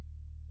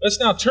Let's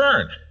now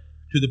turn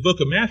to the book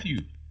of Matthew,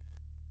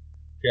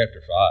 chapter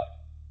 5.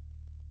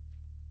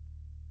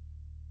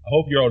 I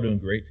hope you're all doing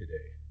great today.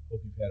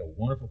 Hope you've had a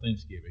wonderful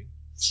Thanksgiving.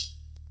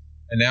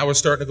 And now we're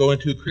starting to go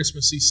into a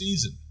Christmassy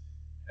season.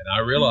 And I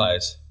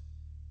realize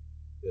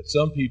that for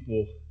some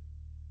people,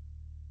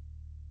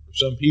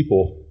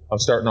 I'm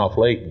starting off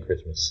late in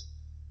Christmas.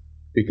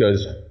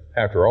 Because,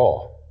 after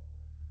all,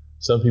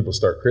 some people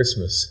start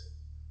Christmas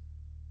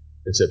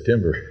in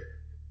September.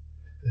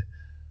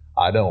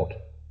 I don't.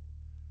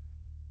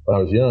 When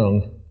I was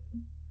young,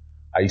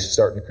 I used to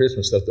start the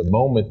Christmas stuff the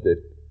moment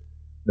that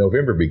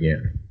November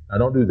began. I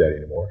don't do that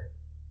anymore.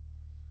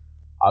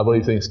 I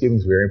believe Thanksgiving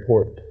is very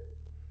important.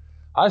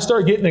 I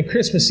start getting a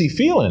Christmassy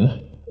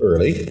feeling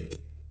early,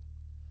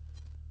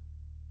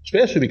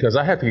 especially because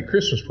I have to get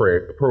Christmas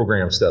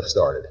program stuff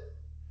started.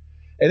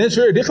 And it's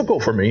very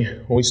difficult for me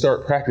when we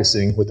start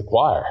practicing with the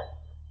choir.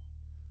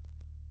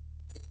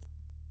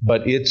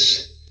 But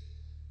it's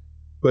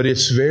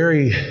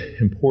very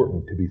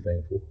important to be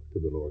thankful to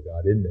the Lord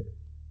God, isn't it?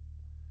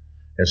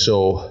 And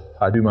so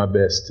I do my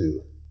best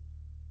to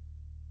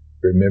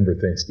remember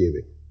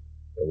Thanksgiving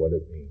and what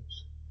it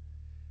means.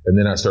 And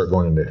then I start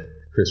going into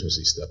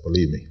Christmassy stuff,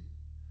 believe me.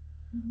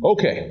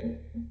 Okay.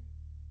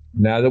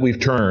 Now that we've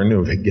turned,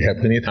 we have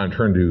plenty of time to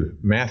turn to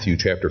Matthew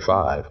chapter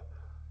 5.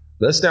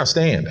 Let's now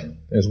stand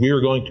as we are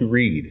going to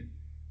read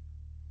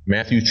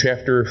Matthew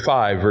chapter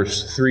 5,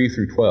 verse 3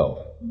 through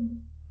 12.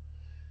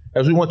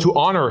 As we want to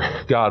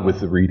honor God with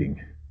the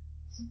reading.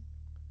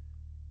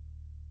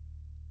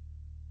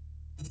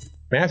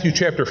 Matthew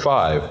chapter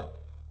 5,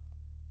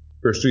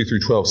 verse 3 through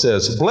 12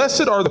 says,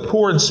 "Blessed are the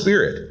poor in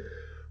spirit,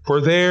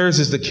 for theirs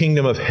is the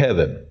kingdom of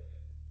heaven.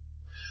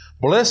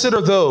 Blessed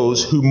are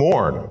those who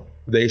mourn,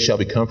 for they shall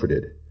be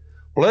comforted.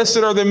 Blessed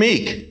are the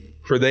meek,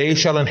 for they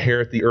shall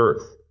inherit the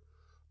earth.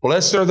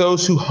 Blessed are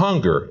those who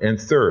hunger and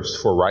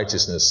thirst for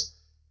righteousness,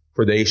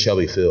 for they shall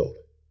be filled.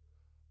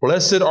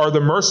 Blessed are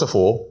the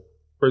merciful,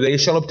 for they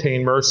shall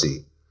obtain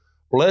mercy.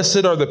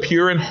 Blessed are the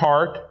pure in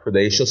heart, for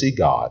they shall see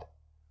God.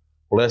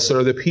 Blessed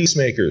are the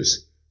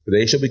peacemakers, for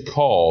they shall be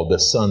called the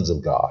sons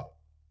of God.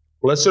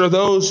 Blessed are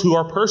those who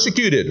are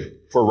persecuted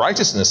for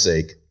righteousness'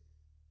 sake,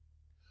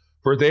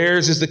 for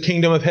theirs is the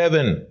kingdom of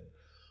heaven.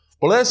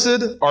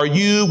 Blessed are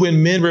you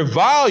when men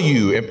revile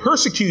you and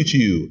persecute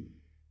you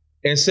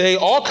and say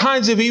all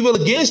kinds of evil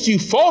against you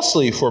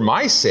falsely for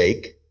my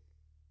sake.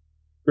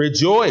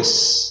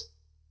 Rejoice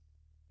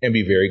and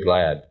be very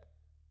glad,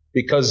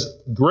 because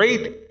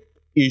great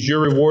is your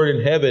reward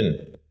in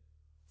heaven.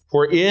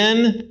 For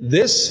in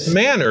this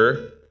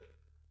manner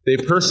they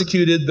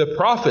persecuted the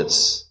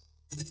prophets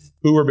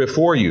who were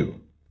before you.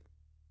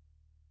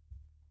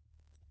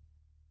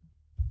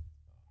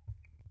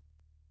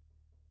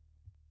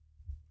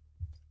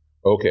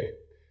 Okay.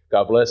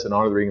 God bless and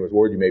honor the reading of His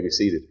word. You may be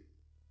seated.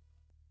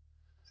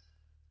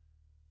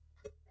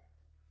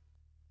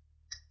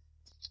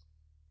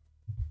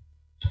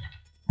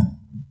 I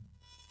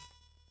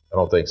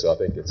don't think so. I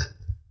think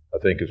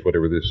it's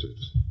whatever this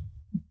is.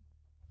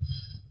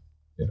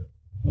 Yeah.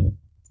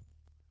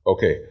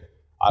 Okay.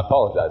 I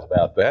apologize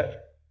about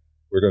that.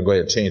 We're going to go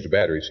ahead and change the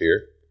batteries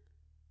here.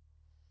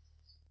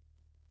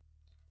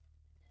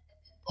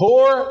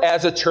 Poor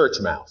as a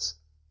church mouse.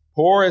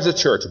 Poor as a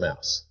church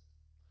mouse.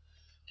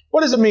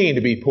 What does it mean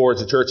to be poor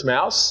as a church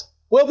mouse?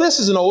 Well, this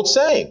is an old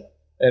saying,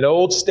 an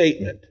old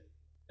statement,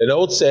 an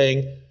old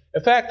saying.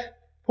 In fact,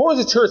 poor as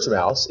a church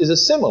mouse is a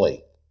simile.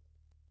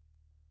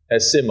 A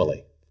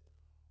simile.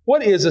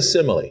 What is a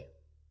simile?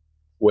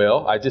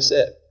 Well, I just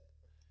said.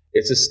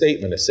 It's a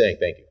statement, a saying.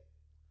 Thank you.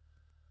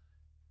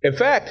 In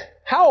fact,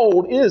 how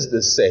old is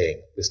this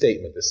saying, the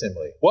statement, the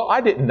simile? Well, I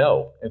didn't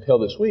know until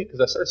this week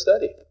because I started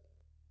studying.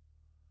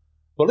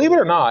 Believe it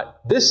or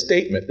not, this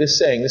statement, this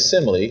saying, this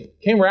simile,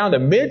 came around the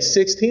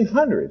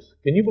mid-1600s.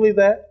 Can you believe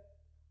that?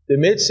 The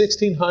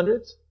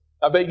mid-1600s?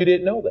 I bet you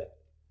didn't know that.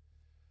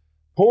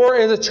 Poor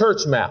as a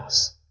church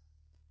mouse.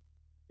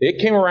 It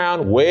came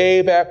around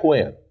way back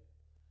when.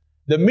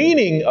 The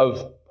meaning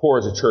of poor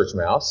as a church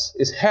mouse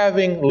is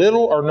having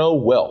little or no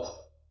wealth.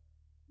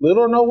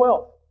 Little or no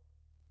wealth.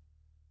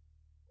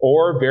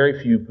 Or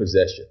very few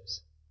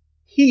possessions.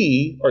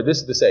 He, or this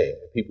is the saying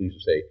that people used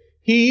to say,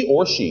 he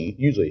or she,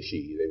 usually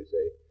she, they would say,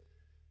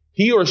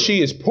 he or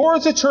she is poor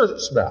as a church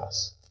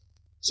mouse,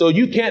 so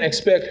you can't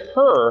expect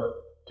her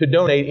to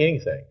donate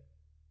anything.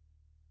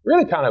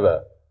 Really kind of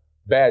a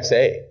bad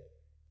saying.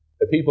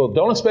 That people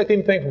don't expect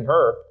anything from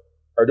her,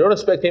 or don't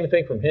expect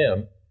anything from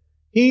him.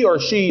 He or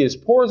she is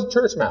poor as a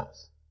church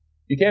mouse.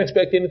 You can't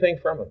expect anything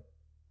from him.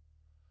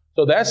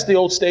 So that's the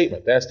old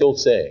statement. That's the old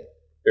saying.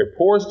 They're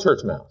poor as a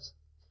church mouse.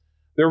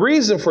 The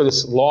reason for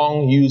this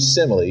long-used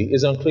simile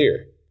is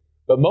unclear.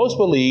 But most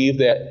believe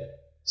that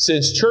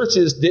since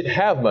churches didn't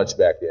have much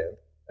back then,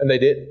 and they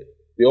didn't,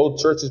 the old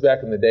churches back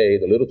in the day,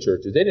 the little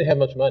churches, they didn't have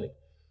much money.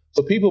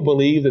 So people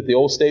believe that the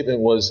old statement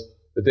was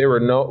that they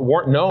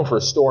weren't known for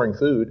storing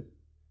food.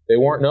 They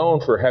weren't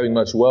known for having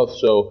much wealth,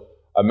 so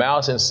a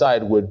mouse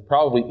inside would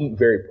probably eat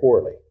very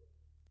poorly.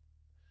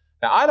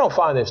 Now, I don't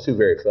find this too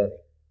very funny,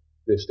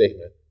 this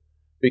statement,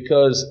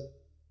 because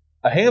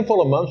A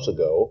handful of months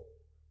ago,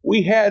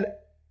 we had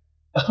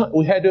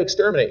to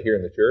exterminate here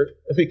in the church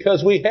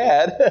because we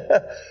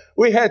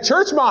had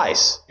church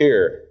mice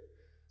here.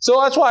 So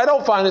that's why I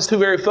don't find this too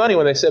very funny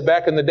when they said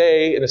back in the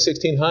day, in the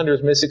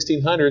 1600s,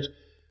 mid-1600s,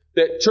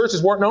 that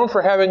churches weren't known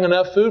for having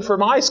enough food for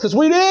mice, because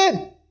we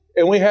did.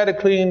 And we had to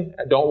clean.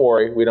 Don't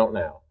worry, we don't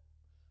now.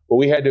 But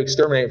we had to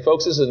exterminate.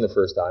 Folks, this isn't the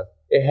first time.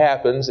 It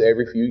happens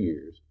every few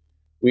years.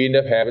 We end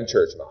up having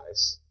church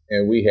mice,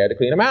 and we had to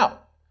clean them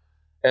out.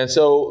 And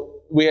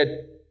so we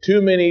had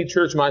too many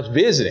church mice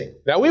visiting.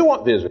 Now, we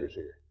want visitors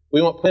here.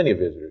 We want plenty of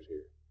visitors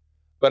here.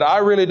 But I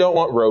really don't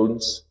want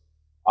rodents.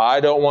 I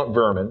don't want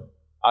vermin.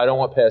 I don't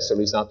want pests, at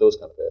least not those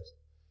kind of pests.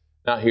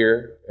 Not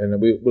here. And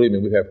believe me,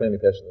 we've had plenty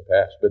of pests in the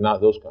past, but not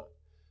those kind.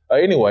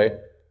 Anyway,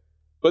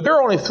 but there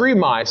are only 3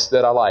 mice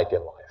that I like in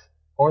life.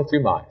 Only 3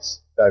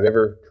 mice that I've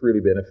ever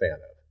truly been a fan of.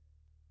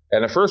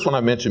 And the first one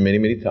I've mentioned many,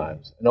 many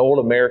times, an old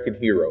American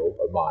hero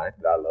of mine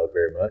that I love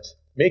very much,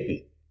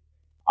 Mickey.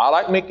 I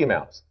like Mickey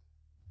Mouse.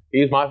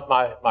 He's one of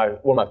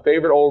my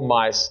favorite old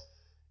mice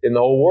in the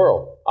whole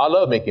world. I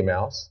love Mickey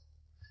Mouse.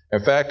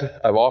 In fact,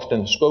 I've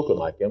often spoken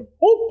like him.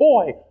 Oh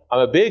boy,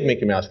 I'm a big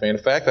Mickey Mouse fan.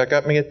 In fact, I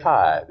got me a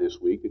tie this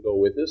week to go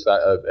with this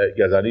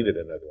because I needed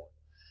another one.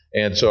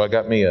 And so I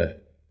got me a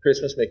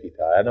Christmas Mickey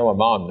tie. I know my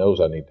mom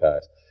knows I need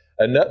ties.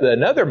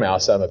 Another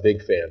mouse I'm a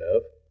big fan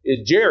of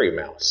is Jerry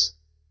Mouse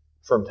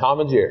from Tom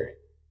and Jerry.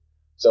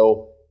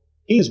 So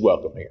he's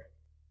welcome here,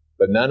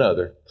 but none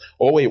other.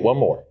 Oh wait, one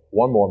more.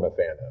 One more I'm a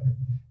fan of.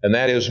 And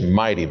that is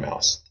Mighty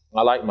Mouse.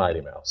 I like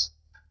Mighty Mouse.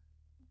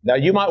 Now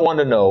you might want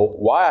to know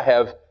why I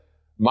have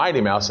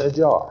Mighty Mouse in a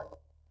jar.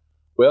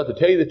 Well, to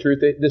tell you the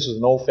truth, this is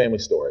an old family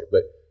story,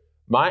 but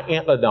my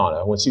Aunt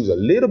LaDonna, when she was a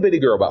little bitty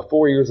girl, about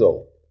 4 years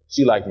old,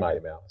 she liked Mighty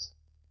Mouse.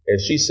 And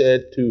she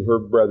said to her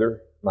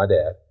brother, my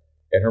dad,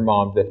 and her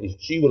mom that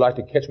she would like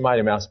to catch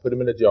Mighty Mouse, put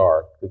him in a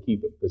jar to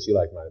keep him because she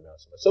liked Mighty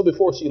Mouse. So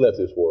before she left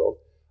this world,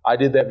 I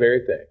did that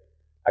very thing.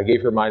 I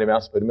gave her Mighty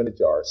Mouse, put him in a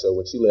jar. So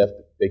when she left,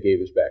 they gave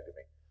this back to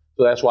me.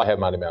 So that's why I have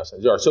Mighty Mouse in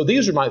a jar. So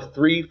these are my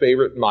 3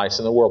 favorite mice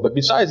in the world. But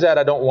besides that,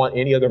 I don't want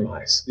any other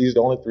mice. These are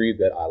the only 3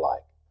 that I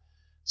like.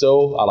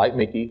 So I like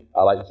Mickey,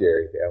 I like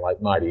Jerry, and I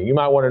like Mighty. And you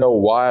might want to know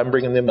why I'm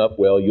bringing them up.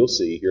 Well, you'll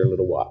see here in a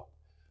little while.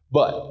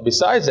 But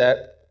besides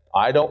that,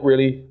 I don't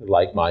really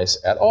like mice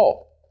at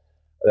all.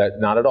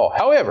 Not at all.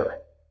 However,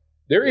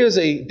 there is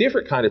a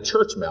different kind of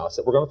church mouse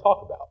that we're going to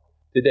talk about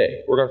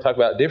today. We're going to talk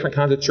about different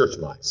kinds of church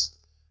mice.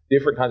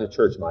 Different kinds of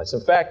church mice.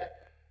 In fact,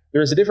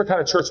 there is a different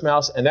kind of church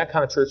mouse, and that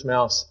kind of church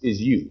mouse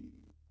is you.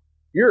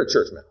 You're a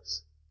church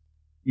mouse.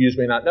 You just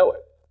may not know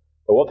it.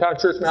 But what kind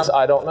of church mouse,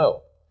 I don't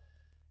know.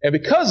 And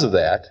because of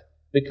that,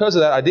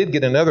 I did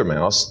get another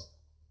mouse,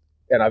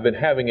 and I've been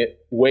having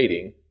it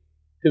waiting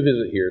to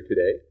visit here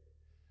today.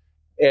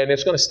 And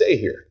it's going to stay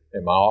here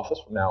in my office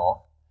from now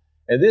on.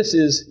 And this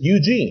is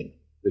Eugene,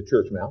 the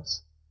church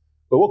mouse.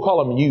 But we'll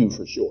call him U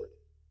for short.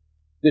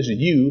 This is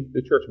U,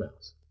 the church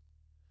mouse.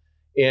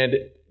 And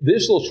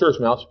this little church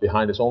mouse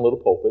behind its own little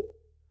pulpit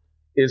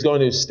is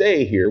going to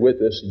stay here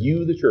with us,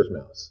 you, the church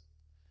mouse.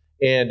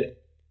 And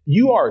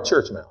you are a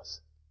church mouse.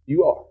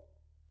 You are.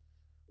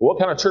 What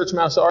kind of church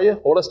mouse are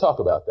you? Well, let's talk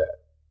about that.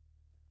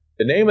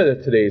 The name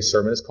of today's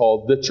sermon is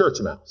called The Church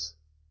Mouse.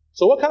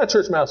 So what kind of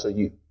church mouse are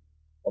you?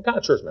 What kind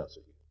of church mouse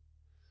are you?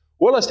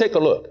 Well, let's take a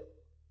look.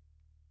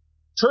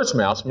 Church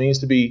mouse means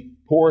to be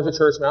poor as a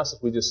church mouse,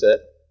 as we just said.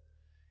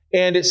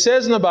 And it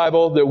says in the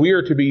Bible that we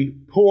are to be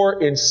poor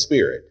in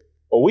spirit.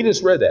 Well, we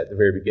just read that at the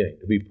very beginning,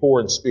 to be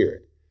poor in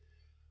spirit.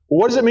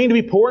 Well, what does it mean to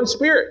be poor in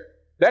spirit?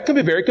 That can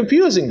be very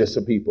confusing to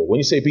some people. When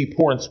you say be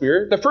poor in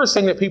spirit, the first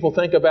thing that people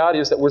think about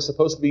is that we're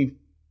supposed to be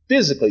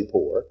physically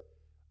poor.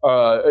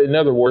 In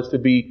other words, to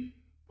be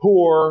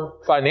poor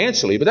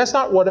financially, but that's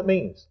not what it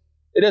means.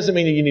 It doesn't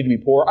mean that you need to be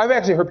poor. I've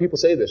actually heard people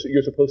say this, that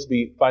you're supposed to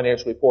be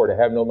financially poor, to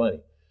have no money.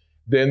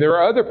 Then there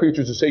are other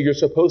preachers who say you're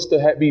supposed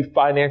to be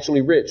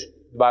financially rich.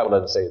 The Bible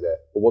doesn't say that,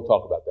 but we'll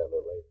talk about that a little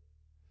later.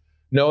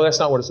 No, that's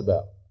not what it's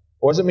about.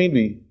 What does it mean to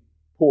be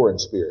poor in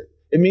spirit?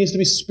 It means to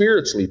be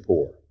spiritually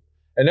poor.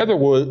 In other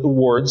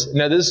words,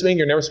 now does this mean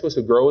you're never supposed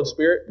to grow in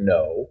spirit?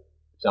 No,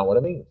 it's not what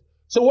it means.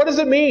 So what does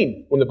it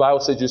mean when the Bible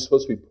says you're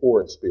supposed to be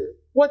poor in spirit?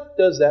 What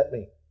does that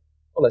mean?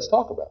 Well, let's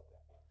talk about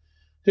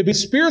that. To be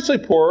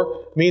spiritually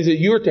poor means that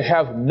you are to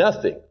have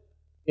nothing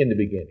in the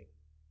beginning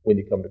when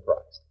you come to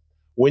Christ.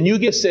 When you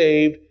get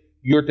saved,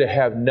 you're to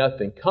have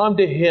nothing. Come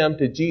to Him,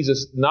 to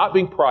Jesus, not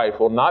being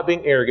prideful, not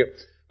being arrogant,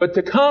 but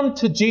to come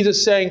to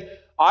Jesus saying,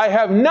 I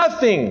have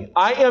nothing.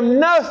 I am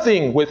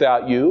nothing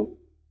without you.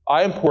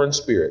 I am poor in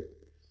spirit.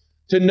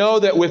 To know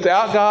that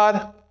without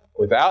God,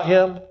 without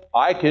Him,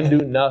 I can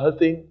do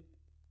nothing.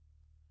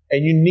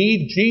 And you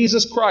need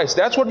Jesus Christ.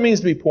 That's what it means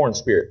to be poor in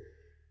spirit.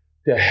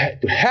 To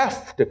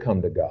have to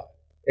come to God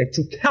and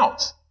to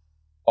count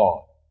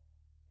on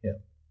Him.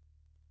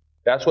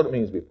 That's what it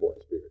means to be poor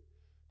in spirit.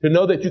 To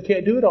know that you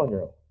can't do it on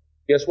your own.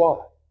 Guess why?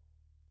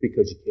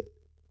 Because you can't.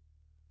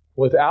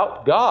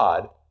 Without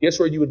God, guess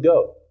where you would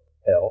go?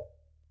 Hell.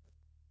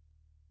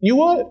 You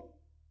would.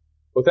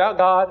 Without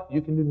God,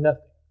 you can do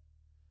nothing.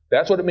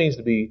 That's what it means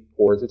to be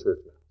poor as a church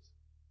mouse.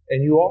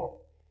 And you are.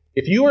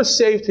 If you are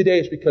saved today,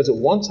 it's because at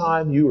one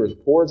time you were as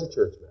poor as a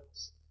church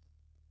mouse.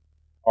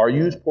 Are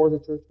you as poor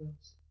as a church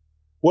mouse?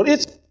 Well,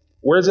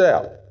 where's it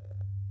at?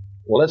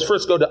 Well, let's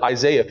first go to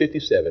Isaiah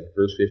 57,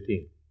 verse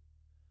 15.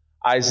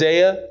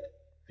 Isaiah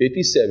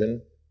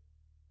 57,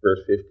 verse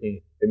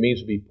 15. It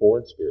means to be poor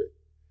in spirit.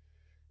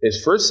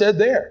 It's first said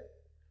there.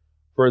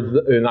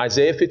 In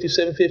Isaiah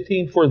 57,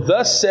 15, for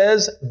thus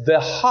says the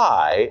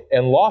high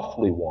and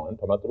lofty one,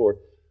 talking about the Lord,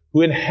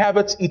 who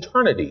inhabits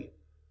eternity,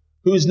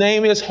 whose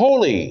name is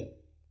holy.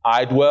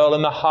 I dwell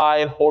in the high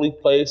and holy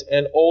place,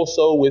 and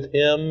also with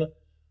him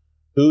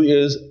who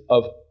is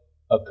of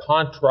a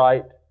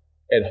contrite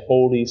and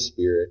holy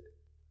spirit,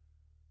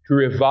 to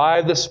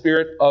revive the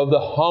spirit of the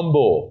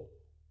humble,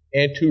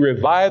 and to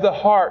revive the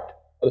heart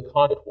of the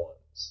contrite ones.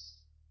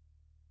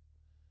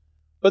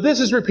 But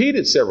this is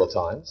repeated several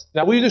times.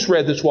 Now, we just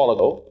read this a while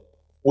ago.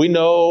 We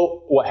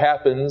know what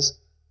happens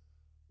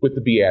with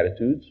the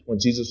Beatitudes when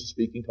Jesus was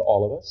speaking to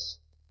all of us.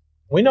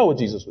 We know what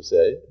Jesus would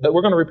say, but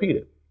we're going to repeat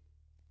it.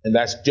 And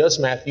that's just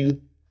Matthew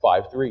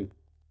 5:3.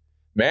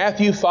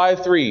 Matthew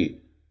 5:3.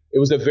 It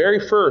was the very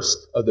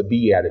first of the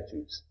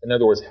Beatitudes. In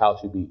other words, how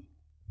to be.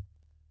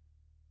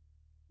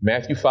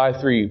 Matthew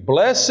 5:3.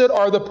 Blessed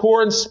are the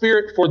poor in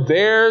spirit, for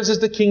theirs is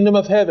the kingdom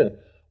of heaven.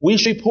 We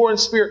should be poor in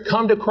spirit,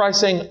 come to Christ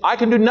saying, I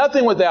can do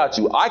nothing without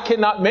you. I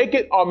cannot make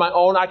it on my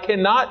own. I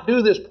cannot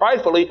do this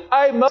pridefully.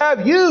 I must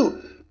have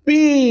you.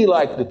 Be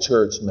like the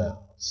church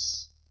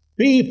mouse.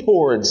 Be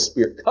poor in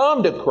spirit.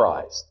 Come to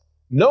Christ,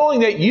 knowing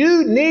that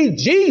you need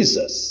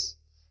Jesus.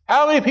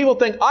 How many people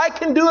think, I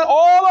can do it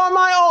all on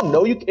my own?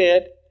 No, you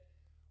can't.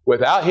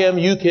 Without him,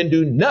 you can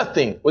do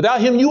nothing.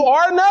 Without him, you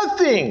are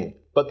nothing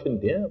but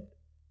condemned.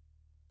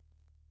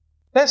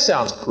 That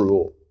sounds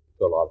cruel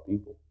to a lot of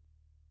people.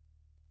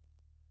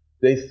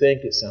 They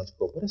think it sounds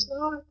cruel, but it's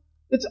not.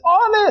 It's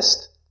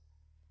honest.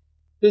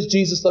 Does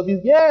Jesus love you?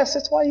 Yes,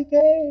 that's why he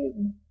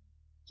came.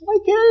 That's why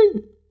he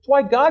came. That's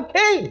why God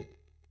came.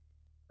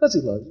 Because he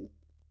loves you.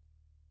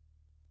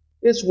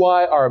 It's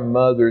why our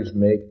mothers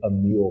make a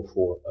meal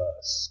for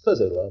us. Because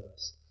they love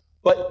us.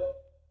 But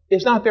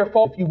it's not their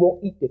fault if you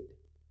won't eat it.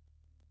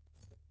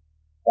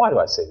 Why do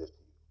I say this to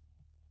you?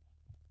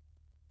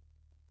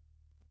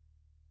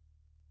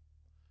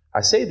 I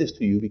say this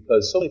to you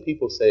because so many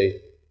people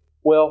say,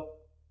 well,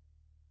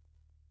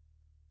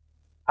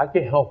 I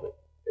can't help it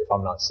if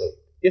I'm not saved.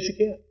 Yes, you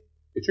can.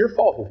 It's your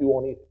fault if you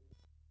won't eat it.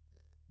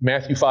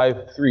 Matthew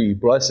 5:3,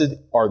 blessed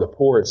are the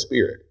poor in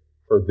spirit,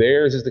 for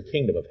theirs is the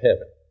kingdom of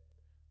heaven.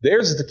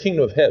 Theirs is the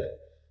kingdom of heaven.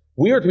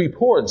 We are to be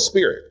poor in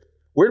spirit.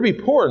 We're to be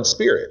poor in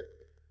spirit.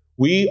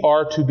 We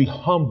are to be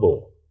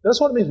humble. That's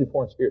what it means to be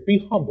poor in spirit.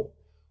 Be humble.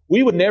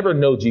 We would never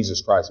know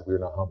Jesus Christ if we were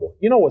not humble.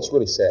 You know what's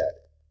really sad?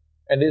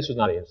 And this is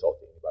not an insult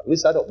to anybody. At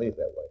least I don't mean it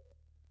that way.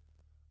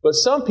 But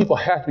some people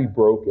have to be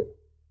broken.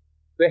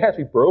 They have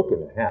to be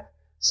broken in half.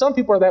 Some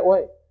people are that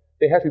way.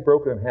 They have to be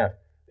broken in half.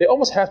 They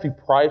almost have to be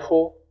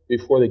prideful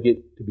before they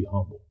get to be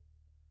humble.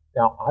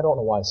 Now, I don't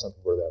know why some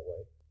people are that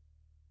way.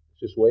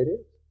 It's just the way it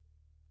is.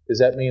 Does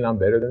that mean I'm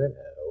better than them?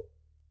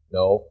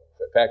 No.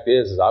 The fact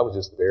is I was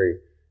just a very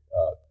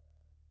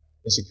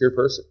insecure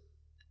person.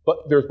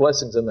 But there's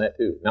blessings in that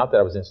too. Not that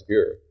I was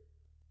insecure,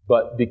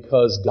 but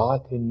because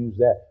God can use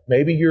that.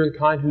 Maybe you're the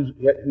kind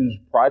who's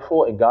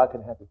prideful and God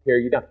can have to tear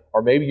you down.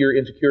 Or maybe you're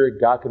insecure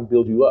and God can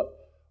build you up.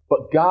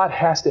 But God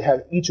has to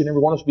have each and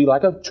every one of us be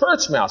like a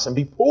church mouse and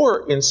be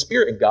poor in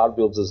spirit, and God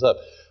builds us up.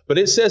 But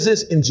it says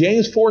this in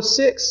James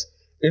 4:6.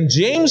 In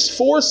James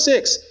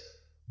 4:6,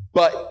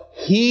 but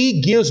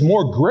he gives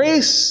more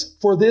grace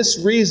for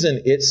this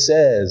reason. It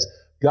says,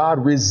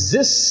 God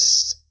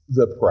resists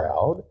the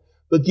proud,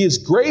 but gives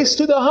grace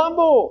to the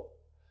humble.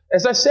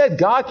 As I said,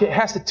 God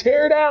has to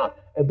tear down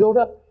and build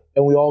up.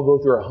 And we all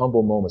go through our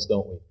humble moments,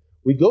 don't we?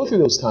 We go through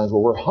those times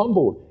where we're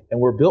humbled and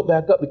we're built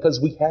back up because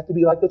we have to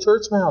be like the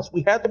church mouse.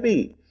 We have to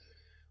be.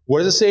 What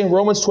does it say in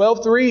Romans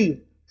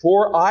 12:3?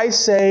 For I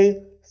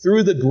say,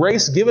 through the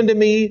grace given to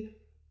me,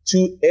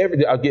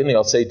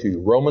 I'll say to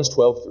you, Romans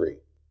 12:3.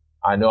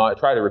 I know I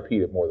try to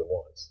repeat it more than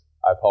once.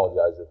 I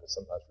apologize if I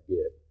sometimes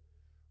forget.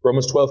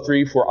 Romans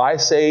 12:3, for I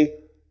say,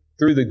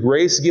 through the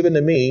grace given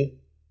to me,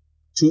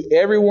 to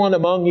everyone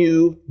among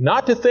you,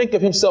 not to think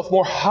of himself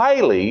more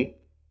highly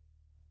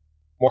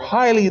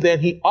than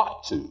he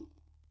ought to.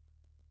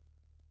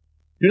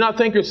 Do not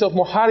think yourself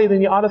more highly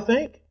than you ought to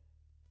think,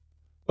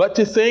 but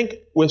to think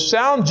with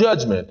sound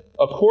judgment,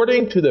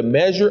 according to the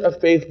measure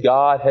of faith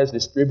God has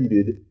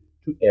distributed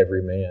to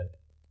every man.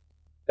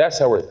 That's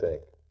how we're to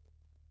think.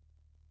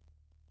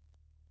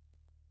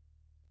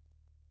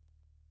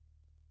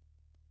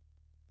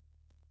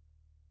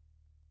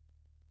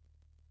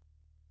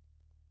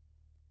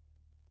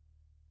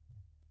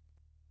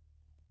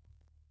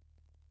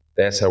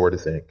 That's how we're to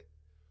think.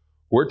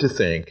 We're to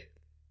think,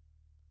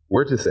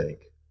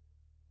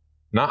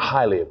 not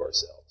highly of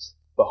ourselves,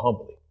 but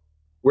humbly.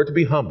 We're to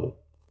be humble.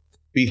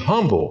 Be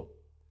humble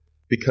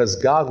because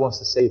God wants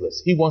to save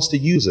us. He wants to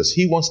use us.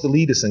 He wants to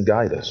lead us and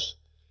guide us.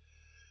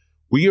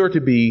 We are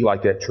to be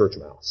like that church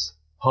mouse,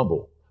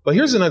 humble. But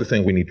here's another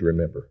thing we need to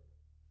remember.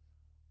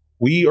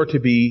 We are to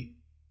be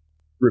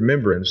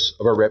remembrance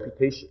of our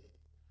reputation.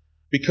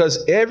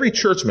 Because every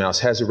church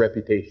mouse has a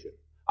reputation.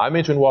 I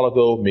mentioned a while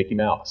ago Mickey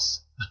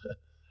Mouse.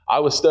 I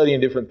was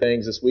studying different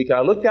things this week, and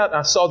I looked out and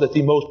I saw that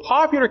the most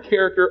popular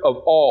character of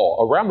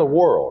all around the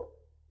world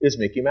is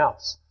Mickey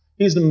Mouse.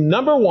 He's the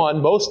number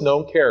one most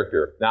known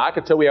character. Now, I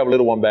can tell we have a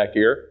little one back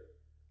here.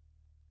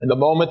 And the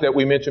moment that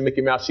we mentioned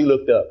Mickey Mouse, she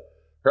looked up.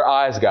 Her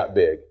eyes got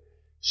big.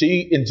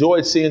 She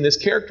enjoyed seeing this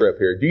character up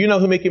here. Do you know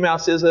who Mickey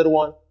Mouse is, little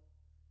one?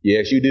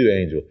 Yes, you do,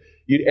 Angel.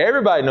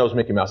 Everybody knows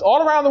Mickey Mouse.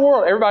 All around the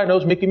world, everybody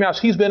knows Mickey Mouse.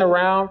 He's been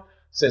around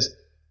since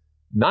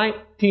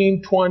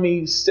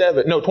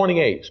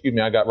 28. Excuse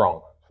me, I got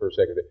wrong for a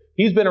second.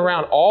 He's been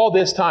around all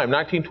this time,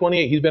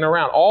 1928. He's been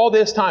around all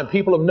this time.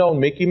 People have known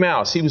Mickey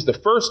Mouse. He was the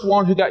first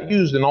one who got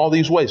used in all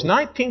these ways.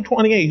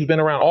 1928, he's been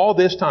around all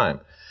this time.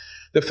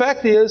 The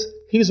fact is,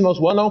 he's the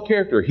most well-known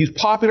character. He's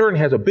popular and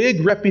has a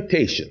big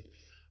reputation.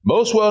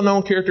 Most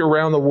well-known character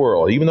around the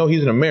world, even though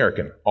he's an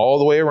American, all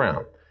the way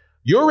around.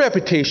 Your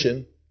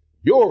reputation,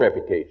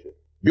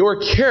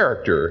 your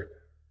character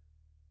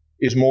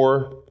is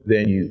more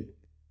than you.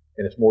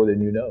 And it's more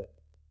than you know.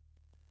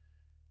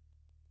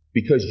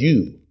 Because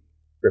you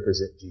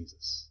represent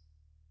Jesus.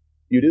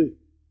 You do.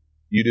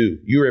 You do.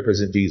 You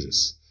represent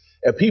Jesus.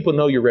 And people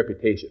know your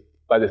reputation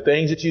by the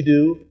things that you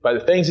do, by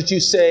the things that you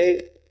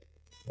say.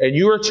 And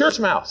you are a church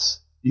mouse.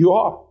 You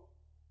are.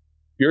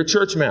 You're a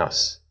church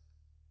mouse.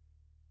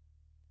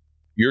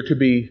 You're to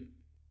be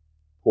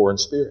poor in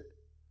spirit.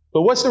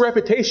 But what's the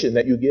reputation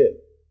that you give?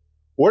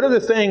 What are the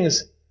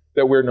things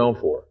that we're known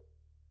for?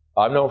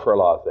 I'm known for a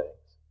lot of things.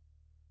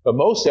 But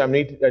mostly I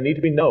need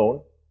to be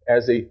known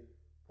as a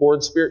poor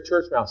in spirit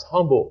church mouse,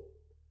 humble.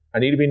 I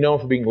need to be known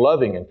for being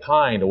loving and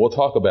kind, and we'll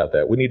talk about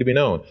that. We need to be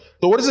known.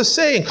 So what does it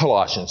say in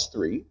Colossians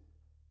 3?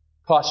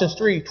 Colossians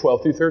 3,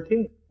 12 through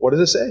 13. What does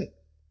it say?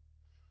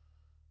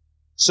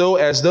 So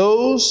as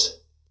those,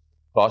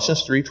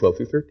 Colossians 3, 12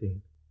 through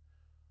 13.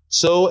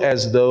 So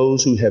as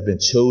those who have been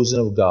chosen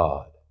of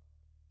God,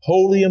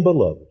 holy and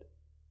beloved,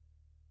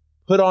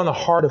 put on a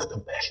heart of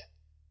compassion,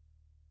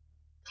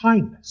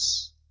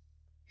 kindness,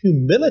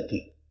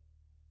 humility,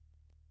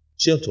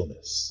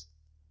 gentleness.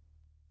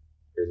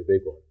 Here's a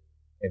big one.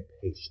 And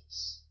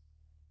patience.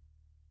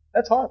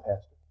 That's hard,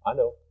 Pastor. I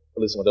know.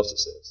 But listen to what else it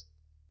says.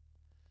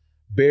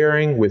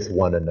 Bearing with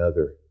one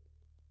another.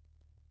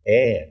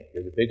 And,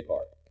 here's a big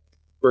part,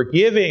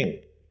 forgiving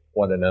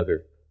one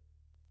another.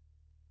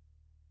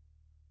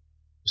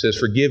 It says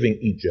forgiving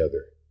each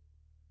other.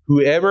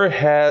 Whoever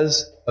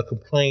has a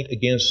complaint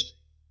against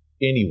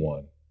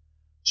anyone,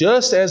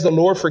 just as the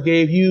Lord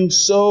forgave you,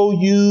 so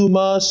you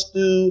must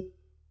do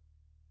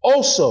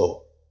also.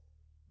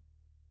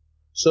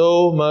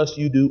 So must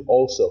you do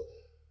also.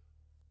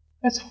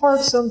 That's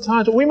hard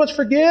sometimes, but we must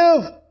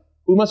forgive.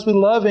 We must be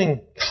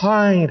loving,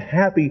 kind,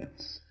 happy.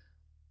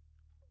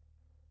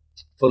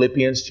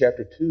 Philippians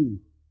chapter 2.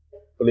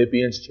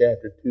 Philippians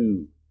chapter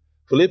 2.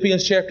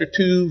 Philippians chapter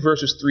 2,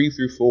 verses 3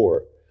 through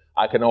 4.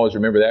 I can always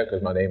remember that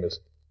because my name is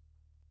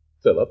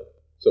Philip.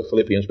 So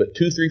Philippians, but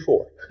 2, 3,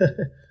 4.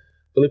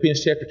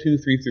 Philippians chapter 2,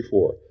 3 through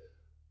 4.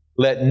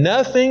 Let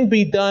nothing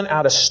be done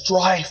out of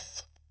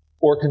strife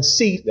or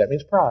conceit. That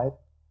means pride.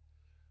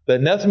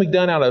 Let nothing be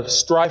done out of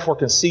strife or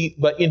conceit,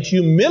 but in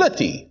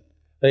humility,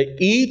 let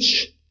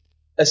each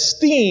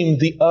esteem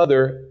the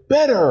other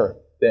better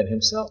than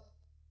himself.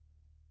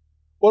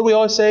 What do we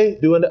always say?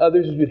 Do unto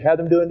others as you'd have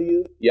them do unto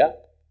you? Yeah?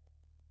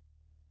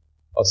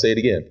 I'll say it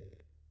again.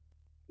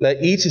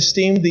 Let each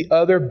esteem the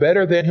other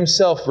better than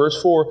himself. Verse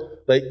 4,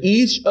 let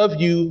each of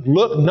you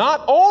look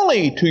not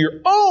only to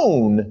your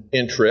own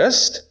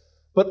interest,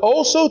 but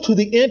also to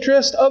the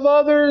interest of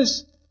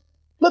others.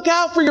 Look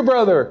out for your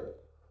brother.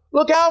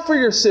 Look out for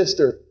your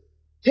sister.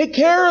 Take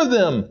care of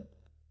them.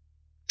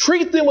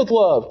 Treat them with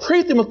love.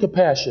 Treat them with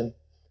compassion.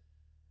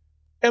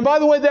 And by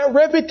the way, that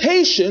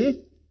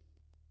reputation,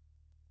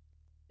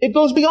 it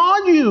goes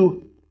beyond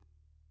you.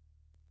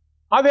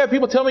 I've had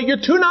people tell me, you're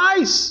too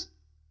nice.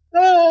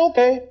 Oh,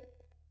 okay.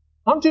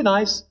 I'm too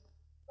nice.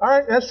 All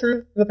right, that's true.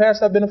 In the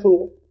past, I've been a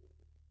fool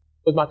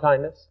with my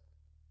kindness.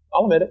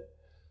 I'll admit it.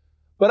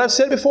 But I've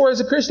said before,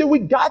 as a Christian, we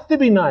got to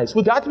be nice.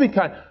 We got to be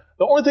kind.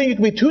 The only thing you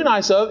can be too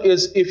nice of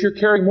is if you're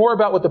caring more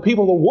about what the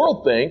people of the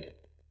world think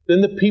than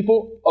the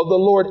people of the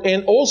Lord.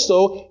 And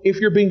also, if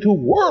you're being too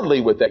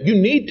worldly with that. You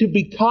need to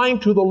be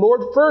kind to the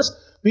Lord first.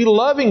 Be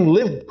loving.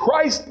 Live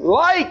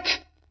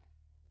Christ-like.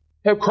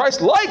 Have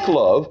Christ-like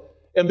love.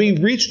 And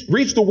reach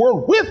the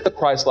world with the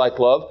Christ-like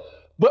love.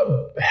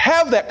 But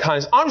have that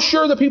kindness. I'm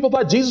sure the people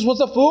thought Jesus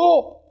was a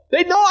fool.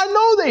 I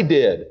know they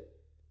did.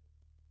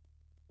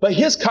 But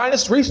His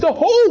kindness reached the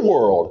whole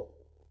world.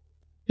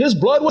 His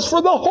blood was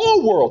for the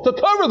whole world, to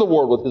cover the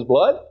world with His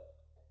blood.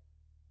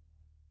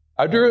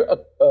 I drew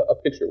a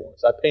picture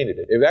once. I painted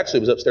it. It actually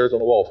was upstairs on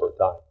the wall for a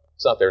time.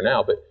 It's not there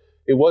now, but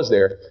it was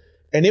there.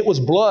 And it was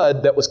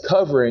blood that was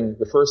covering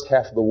the first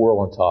half of the world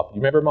on top.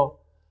 You remember, Mom?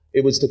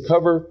 It was to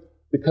cover,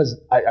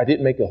 because I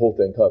didn't make the whole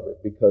thing covered,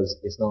 because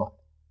it's not.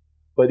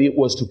 But it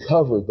was to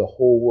cover the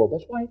whole world.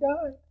 That's why He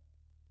died.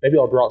 Maybe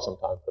I'll draw it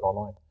sometime, put it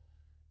online.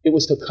 It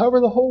was to cover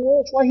the whole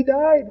world. That's why he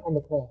died on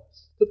the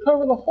cross. To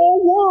cover the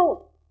whole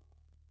world.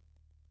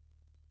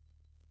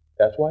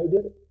 That's why he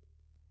did it.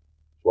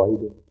 That's why he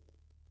did it.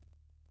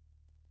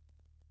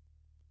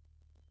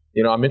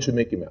 You know, I mentioned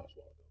Mickey Mouse.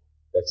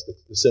 That's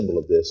the symbol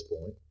of this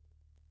point.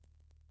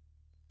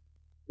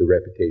 The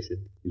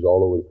reputation. He's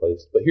all over the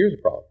place. But here's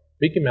the problem.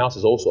 Mickey Mouse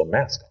is also a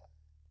mascot.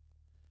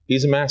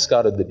 He's a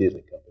mascot of the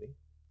Disney company.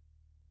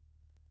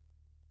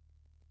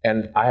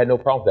 And I had no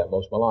problem with that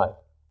most of my life.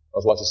 I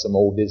was watching some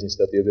old Disney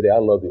stuff the other day. I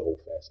love the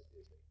old-fashioned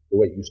Disney, the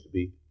way it used to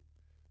be.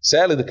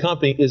 Sadly, the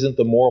company isn't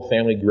the moral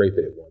family great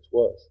that it once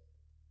was.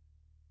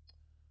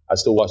 I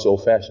still watch the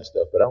old-fashioned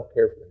stuff, but I don't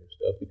care for the new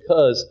stuff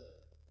because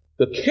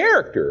the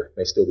character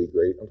may still be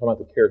great. I'm talking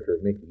about the character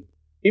of Mickey.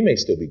 He may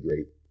still be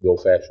great, the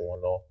old-fashioned one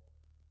and all.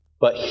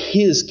 But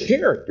his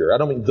character, I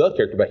don't mean the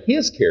character, but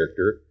his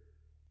character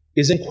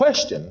is in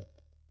question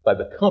by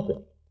the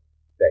company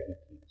that he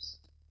keeps.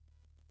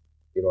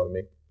 You know what I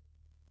mean?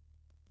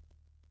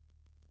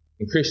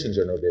 And Christians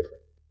are no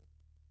different.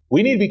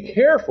 We need to be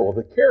careful of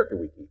the character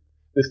we keep,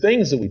 the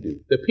things that we do,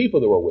 the people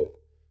that we're with,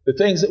 the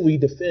things that we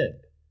defend,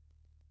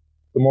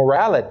 the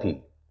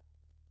morality.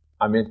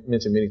 I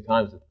mentioned many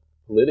times that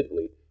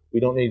politically, we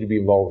don't need to be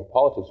involved with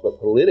politics, but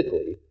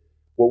politically,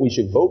 what we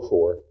should vote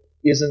for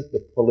isn't the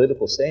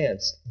political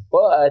stance,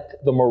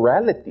 but the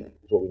morality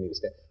is what we need to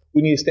stand.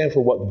 We need to stand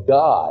for what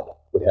God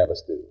would have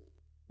us do.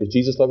 Does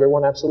Jesus love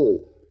everyone?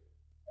 Absolutely.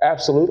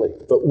 Absolutely.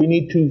 But we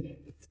need to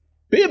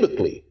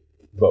biblically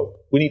vote.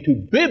 We need to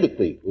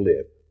biblically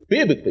live,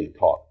 biblically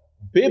talk,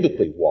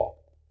 biblically walk,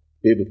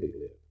 biblically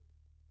live.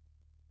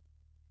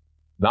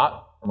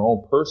 Not from our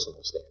own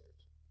personal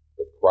standards,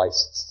 but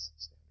Christ's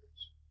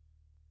standards.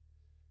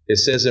 It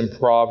says in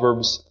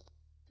Proverbs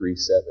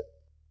 3:7.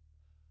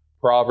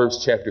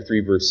 Proverbs chapter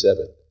 3, verse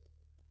 7.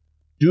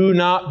 Do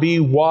not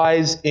be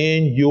wise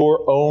in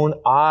your own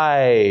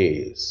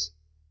eyes.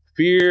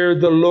 Fear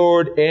the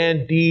Lord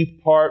and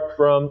depart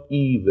from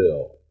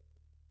evil.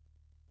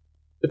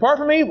 Depart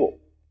from evil.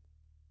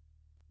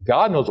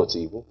 God knows what's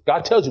evil.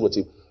 God tells you what's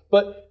evil.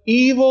 But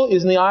evil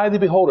is in the eye of the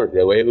beholder.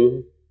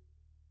 When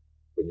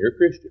you're a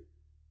Christian,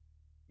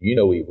 you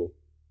know evil.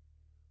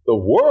 The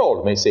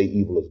world may say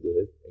evil is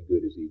good and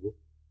good is evil.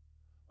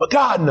 But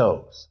God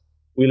knows.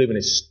 We live in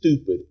a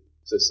stupid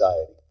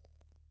society.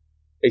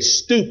 A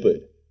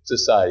stupid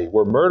society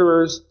where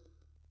murderers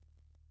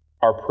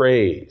are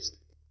praised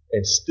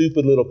and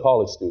stupid little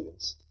college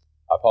students,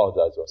 I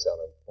apologize if I sound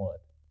blunt,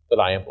 but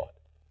I am blunt.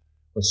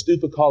 When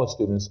stupid college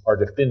students are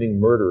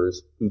defending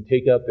murderers who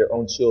take up their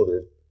own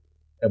children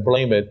and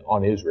blame it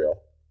on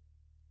Israel.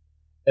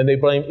 And they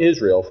blame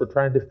Israel for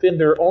trying to defend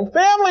their own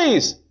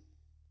families.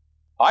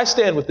 I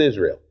stand with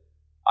Israel.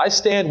 I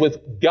stand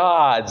with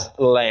God's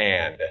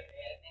land.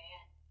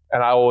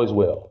 And I always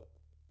will.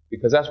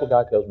 Because that's what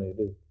God tells me to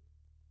do.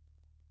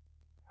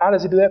 How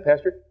does he do that,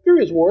 Pastor? Through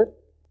his word.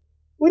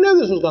 We knew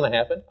this was going to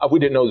happen. We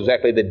didn't know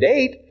exactly the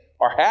date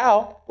or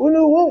how. We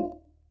knew it would.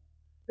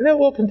 And it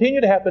will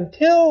continue to happen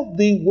till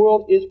the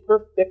world is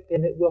perfect,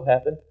 and it will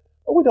happen.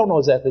 But we don't know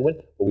exactly when,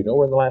 but we know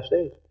we're in the last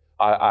days.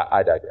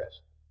 I digress.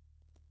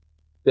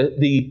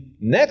 The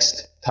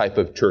next type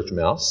of church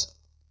mouse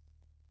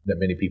that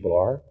many people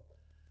are,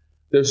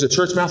 there's a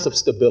church mouse of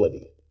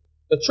stability.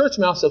 A church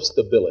mouse of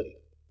stability.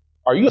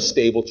 Are you a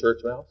stable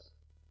church mouse?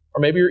 Or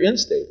maybe you're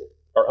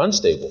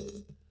unstable.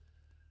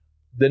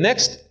 The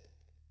next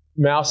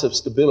mouse of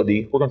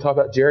stability, we're going to talk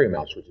about Jerry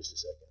Mouse for just a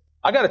second.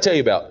 I got to tell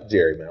you about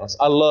Jerry Mouse.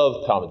 I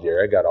love Tom and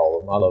Jerry. I got all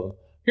of them. I love them.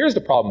 Here's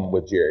the problem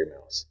with Jerry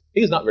Mouse.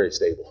 He's not very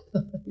stable.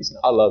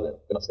 I love him,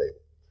 but not stable.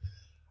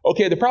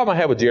 Okay, the problem I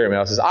have with Jerry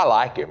Mouse is I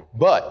like him,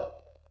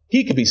 but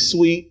he could be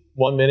sweet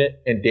one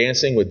minute and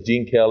dancing with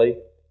Gene Kelly.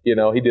 You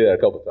know, he did that a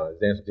couple of times,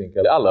 dancing with Gene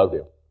Kelly. I loved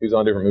him. He was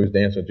on different movies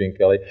dancing with Gene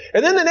Kelly.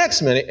 And then the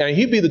next minute, and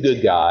he'd be the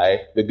good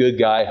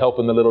guy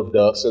helping the little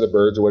ducks or the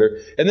birds or whatever.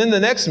 And then the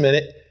next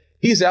minute,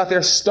 he's out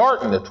there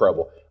starting the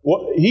trouble.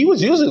 Well, he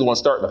was usually the one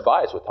starting the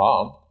fights with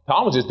Tom.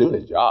 Tom was just doing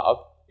his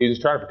job. He was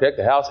trying to protect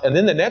the house. And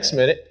then the next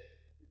minute,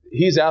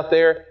 he's out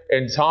there,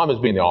 and Tom is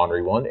being the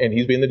ornery one, and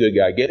he's being the good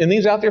guy again. And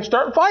he's out there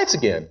starting fights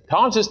again.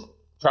 Tom's just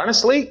trying to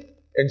sleep,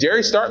 and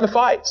Jerry's starting the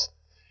fights.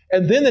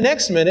 And then the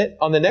next minute,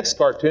 on the next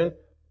cartoon,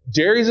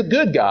 Jerry's a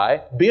good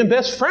guy being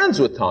best friends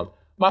with Tom.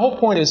 My whole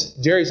point is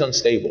Jerry's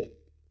unstable.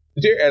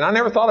 And I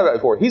never thought of that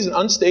before. He's an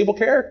unstable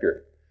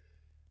character.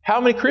 How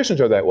many Christians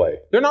are that way?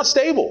 They're not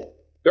stable.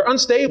 They're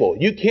unstable.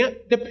 You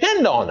can't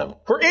depend on them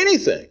for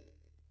anything.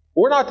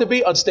 We're not to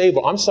be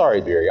unstable. I'm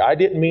sorry, Jerry. I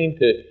didn't mean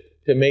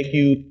to make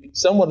you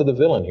somewhat of the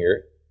villain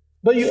here,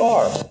 but you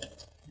are.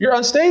 You're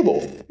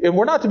unstable. And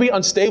we're not to be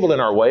unstable in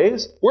our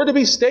ways. We're to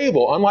be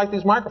stable, unlike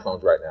these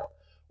microphones right now.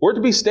 We're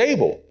to be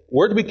stable.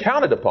 We're to be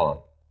counted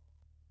upon.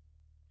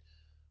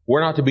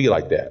 We're not to be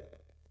like that.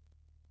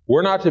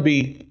 We're not to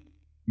be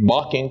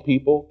mocking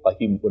people like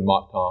he would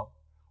mock Tom.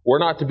 We're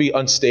not to be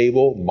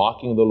unstable,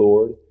 mocking the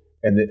Lord,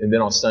 and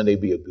then on Sunday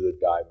be a good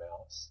guy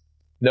mouse.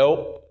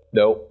 No.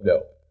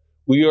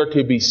 We are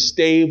to be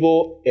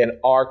stable in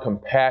our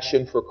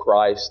compassion for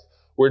Christ.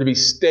 We're to be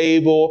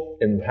stable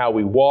in how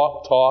we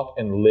walk, talk,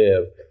 and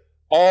live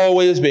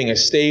Always being a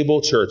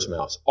stable church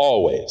mouse.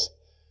 Always.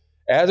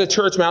 As a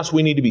church mouse,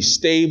 we need to be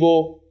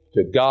stable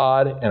to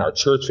God and our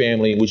church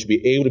family, and we should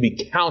be able to be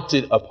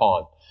counted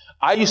upon.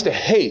 I used to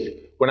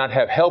hate when I'd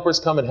have helpers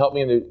come and help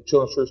me in the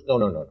children's church.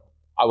 No.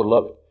 I would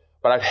love it.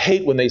 But I'd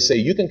hate when they say,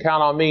 you can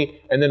count on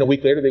me, and then a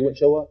week later they wouldn't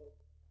show up.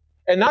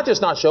 And not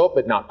just not show up,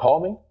 but not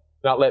call me,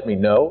 not let me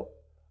know.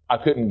 I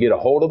couldn't get a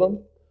hold of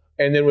them.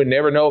 And then we'd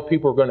never know if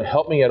people were going to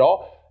help me at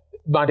all.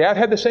 My dad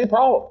had the same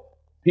problem.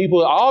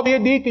 People, I'll be a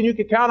deacon, you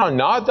can count on,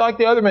 not like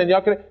the other men,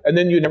 and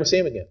then you'd never see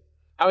him again.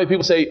 How many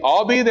people say,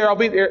 I'll be there,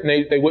 and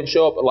they wouldn't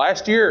show up.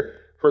 Last year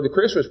for the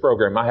Christmas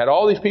program, I had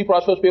all these people I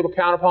was supposed to be able to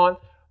count upon.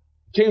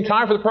 Came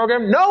time for the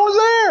program, no one was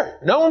there.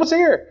 No one was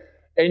here.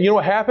 And you know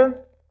what happened?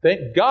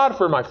 Thank God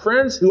for my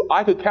friends who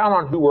I could count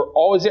on, who were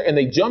always there, and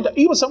they jumped up.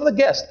 Even some of the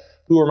guests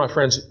who were my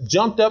friends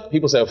jumped up.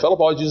 People say, oh, Philip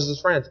always uses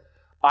his friends.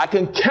 I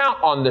can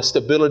count on the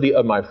stability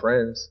of my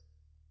friends.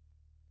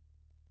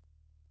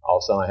 All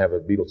of a sudden I have a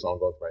Beatles song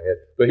going through my head.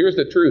 But here's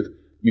the truth.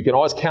 You can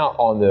always count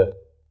on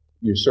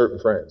your certain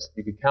friends.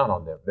 You can count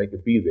on them. They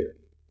could be there.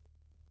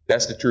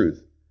 That's the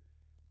truth.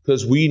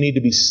 Because we need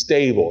to be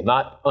stable,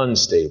 not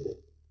unstable.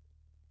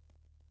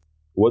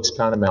 What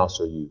kind of mouse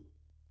are you?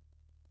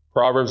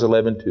 Proverbs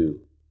 11:2.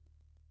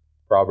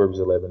 Proverbs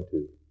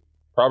 11:2.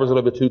 Proverbs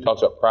 11:2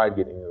 talks about pride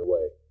getting in the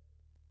way.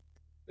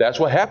 That's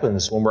what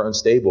happens when we're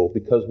unstable,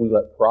 because we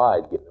let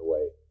pride get in the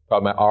way.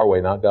 Talking about our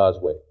way, not God's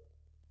way.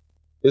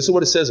 This is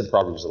what it says in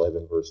Proverbs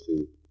 11, verse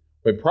 2.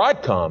 When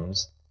pride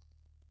comes,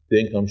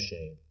 then comes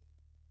shame.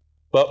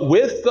 But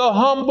with the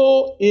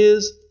humble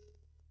is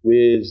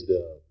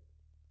wisdom.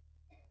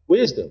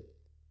 Wisdom.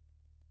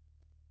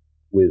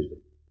 Wisdom.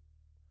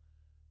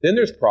 Then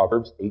there's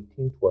Proverbs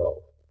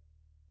 18:12.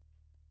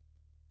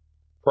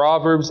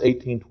 Proverbs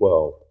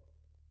 18:12.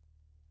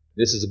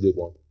 This is a good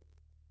one.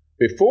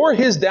 Before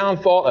his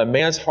downfall, a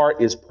man's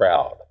heart is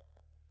proud,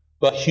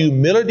 but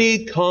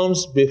humility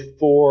comes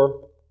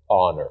before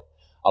honor.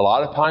 A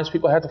lot of times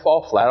people have to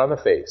fall flat on their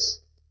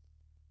face,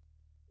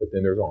 but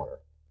then there's honor.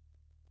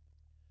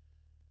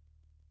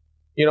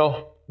 You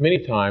know,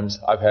 many times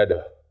I've had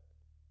to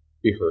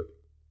be hurt.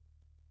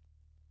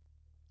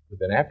 But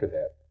then after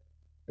that,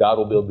 God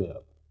will build me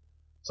up.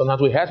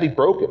 Sometimes we have to be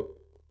broken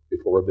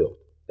before we're built.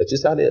 That's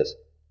just how it is.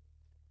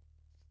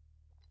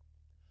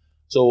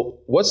 So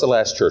what's the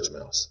last church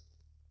mouse?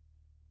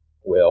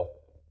 Well,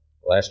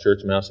 the last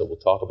church mouse that we'll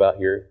talk about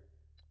here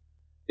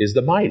is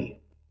the mighty.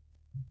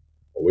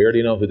 Well, we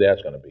already know who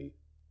that's going to be.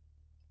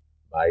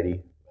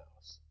 Mighty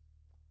mouse.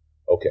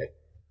 Okay,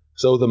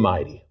 so the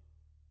mighty.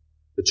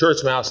 The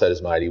church mouse that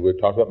is mighty. We're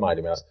talking about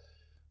Mighty Mouse.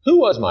 Who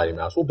was Mighty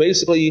Mouse? Well,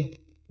 basically,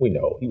 we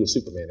know he was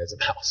Superman as a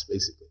mouse,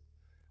 basically.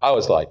 I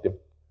always liked him.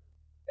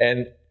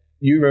 And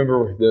you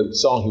remember the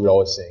song he would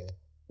always sing.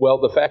 Well,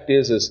 the fact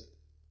is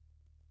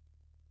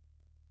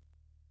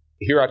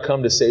here I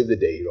come to save the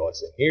day. He'd always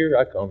sing, here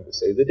I come to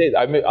save the day.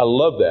 I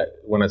love that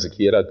when I was a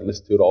kid. I'd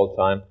listen to it all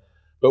the time.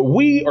 But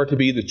we are to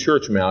be the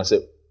church mouse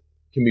that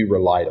can be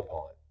relied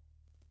upon.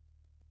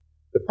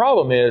 The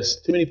problem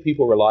is, too many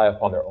people rely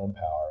upon their own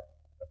power,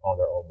 upon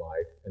their own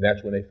might, and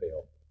that's when they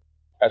fail.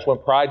 That's when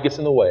pride gets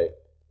in the way.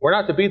 We're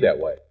not to be that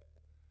way.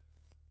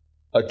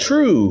 A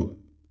true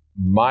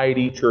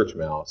mighty church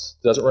mouse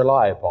doesn't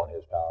rely upon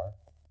his power.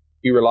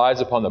 He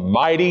relies upon the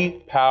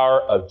mighty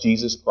power of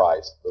Jesus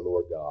Christ, the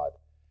Lord God.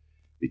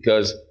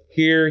 Because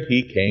here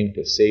he came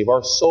to save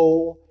our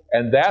soul,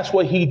 and that's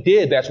what he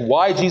did. That's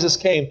why Jesus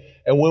came.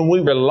 And when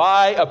we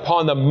rely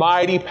upon the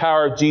mighty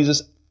power of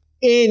Jesus,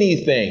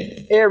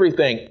 anything,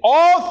 everything,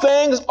 all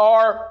things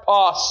are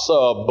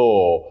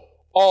possible.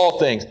 All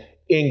things.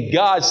 In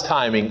God's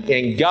timing,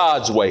 in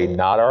God's way,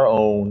 not our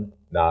own,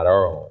 not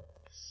our own.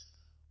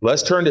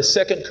 Let's turn to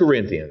 2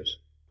 Corinthians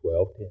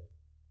 12:10.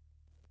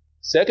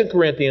 2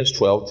 Corinthians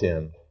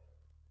 12:10.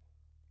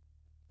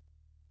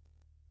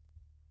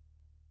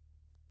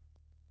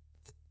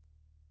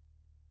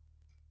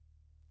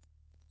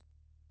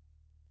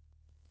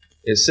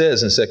 It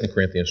says in 2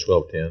 Corinthians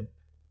 12:10,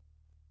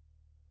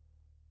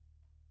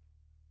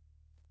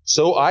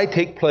 so I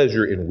take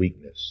pleasure in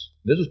weakness.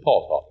 This is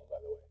Paul talking, by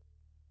the way.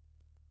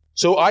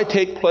 So I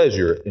take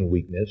pleasure in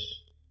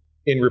weakness,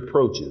 in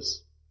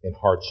reproaches, in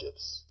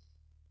hardships,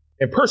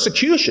 in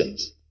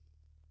persecutions,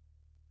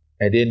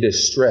 and in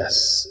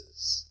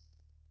distresses,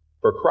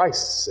 for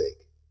Christ's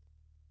sake.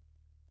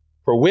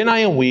 For when I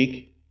am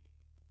weak,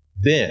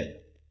 then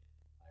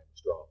I am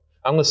strong.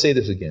 I'm going to say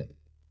this again.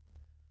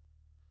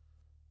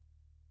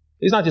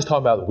 He's not just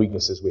talking about the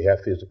weaknesses we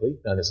have physically,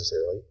 not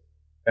necessarily.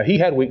 Now, he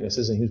had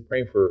weaknesses, and he was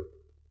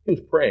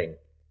praying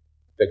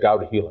that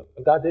God would heal him.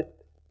 And God didn't.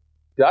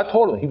 God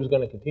told him he was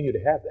going to continue to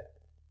have that.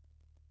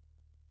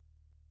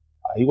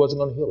 He wasn't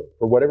going to heal it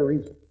for whatever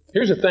reason.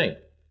 Here's the thing.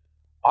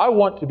 I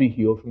want to be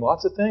healed from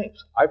lots of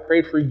things. I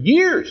prayed for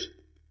years.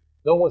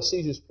 No one with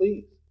seizures,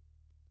 please.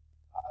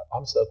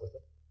 I'm stuck with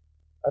them.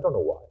 I don't know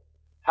why.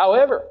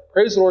 However,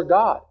 praise the Lord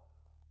God.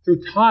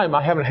 Through time,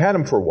 I haven't had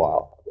them for a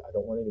while. I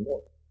don't want any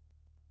more.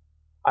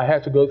 I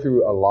have to go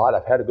through a lot.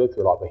 I've had to go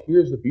through a lot. But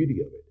here's the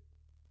beauty of it.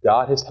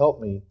 God has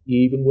helped me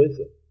even with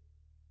them.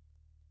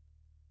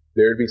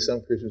 There'd be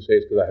some Christians say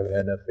it's because I haven't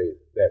had enough faith.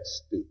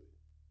 That's stupid.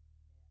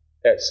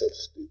 That's so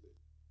stupid.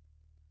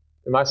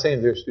 Am I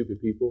saying they're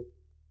stupid people?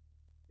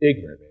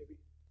 Ignorant,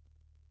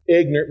 maybe.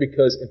 Ignorant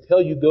because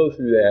until you go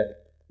through that,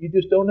 you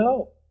just don't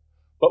know.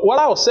 But what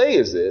I will say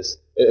is this,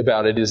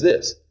 about it is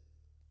this.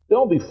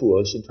 Don't be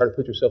foolish and try to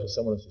put yourself in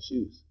someone else's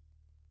shoes.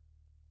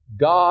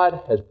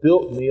 God has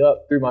built me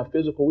up through my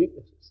physical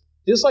weaknesses,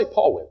 just like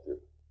Paul went through.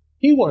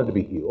 He wanted to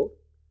be healed,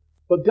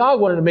 but God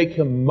wanted to make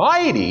him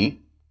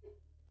mighty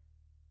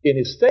in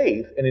his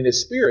faith and in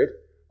his spirit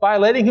by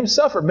letting him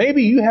suffer.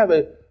 Maybe you have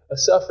a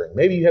suffering.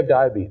 Maybe you have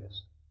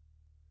diabetes.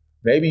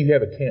 Maybe you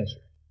have a cancer.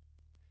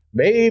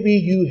 Maybe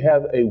you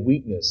have a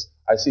weakness.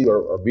 I see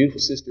our beautiful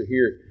sister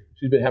here.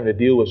 She's been having to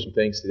deal with some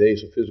things today,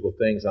 some physical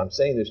things. And I'm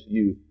saying this to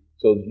you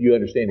so you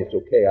understand it's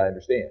okay. I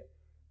understand.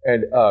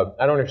 And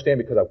I don't understand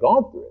because I've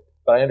gone through it.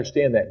 But I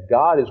understand that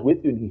God is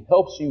with you and He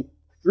helps you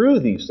through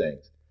these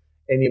things.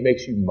 And it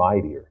makes you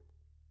mightier.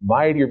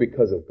 Mightier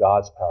because of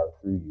God's power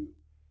through you.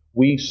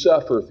 We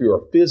suffer through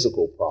our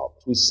physical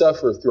problems. We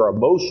suffer through our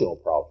emotional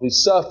problems. We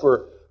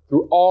suffer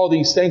through all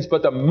these things.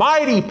 But the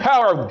mighty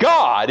power of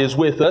God is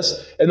with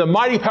us. And the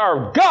mighty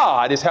power of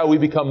God is how we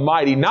become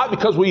mighty. Not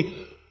because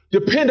we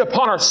depend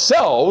upon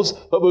ourselves,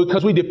 but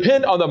because we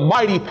depend on the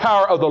mighty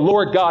power of the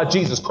Lord God,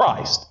 Jesus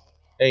Christ.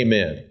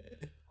 Amen.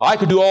 I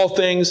can do all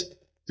things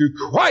through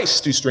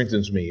Christ who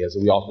strengthens me, as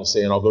we often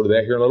say, and I'll go to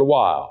that here in a little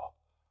while.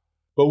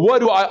 But what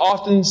do I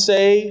often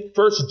say?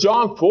 1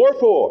 John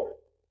 4:4.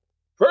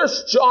 1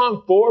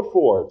 John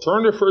 4:4.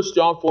 Turn to 1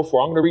 John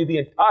 4:4. I'm going to read the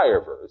entire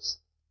verse.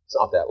 It's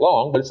not that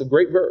long, but it's a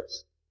great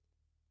verse.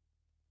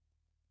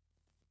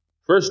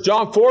 1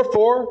 John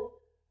 4:4.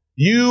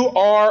 You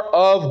are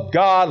of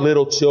God,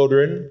 little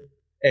children,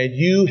 and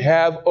you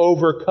have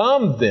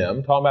overcome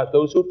them. Talking about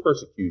those who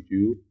persecute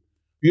you.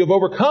 You have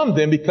overcome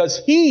them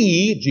because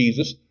He,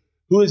 Jesus,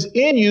 who is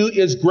in you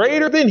is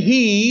greater than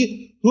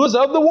he who is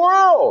of the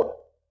world.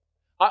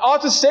 I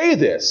ought to say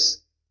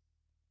this.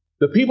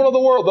 The people of the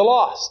world, the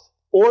lost,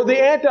 or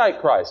the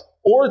Antichrist,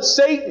 or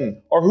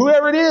Satan, or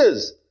whoever it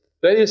is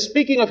that is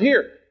speaking of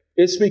here,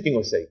 is speaking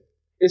of Satan.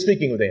 Is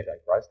speaking of the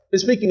Antichrist.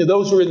 Is speaking of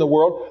those who are in the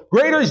world.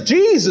 Greater is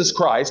Jesus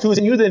Christ, who is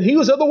in you, than he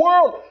who is of the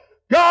world.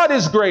 God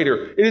is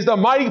greater. It is the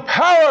mighty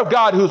power of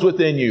God who is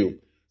within you.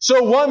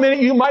 So one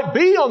minute you might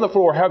be on the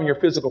floor having your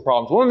physical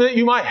problems. One minute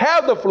you might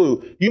have the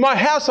flu. You might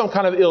have some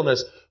kind of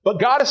illness. But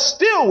God is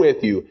still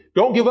with you.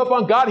 Don't give up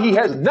on God. He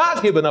has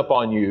not given up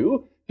on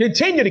you.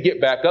 Continue to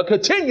get back up.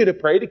 Continue to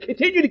pray.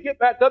 Continue to get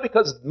back up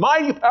because the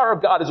mighty power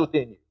of God is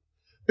within you.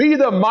 Be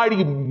the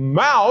mighty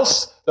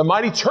mouse, the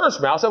mighty church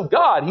mouse of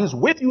God. He's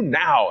with you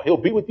now. He'll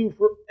be with you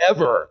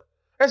forever.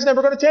 That's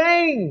never going to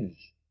change.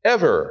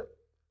 Ever.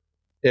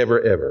 Ever,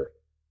 ever.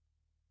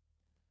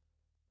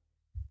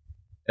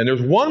 And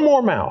there's one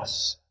more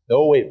mouse.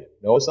 No, wait a minute.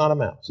 No, it's not a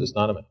mouse. It's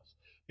not a mouse.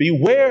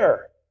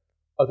 Beware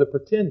of the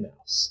pretend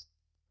mouse.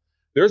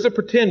 There's a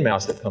pretend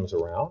mouse that comes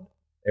around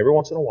every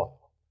once in a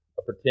while.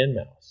 A pretend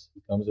mouse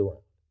that comes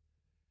around.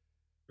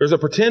 There's a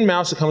pretend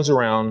mouse that comes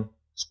around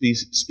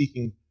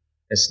speaking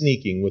and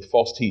sneaking with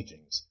false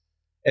teachings.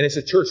 And it's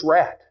a church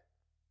rat.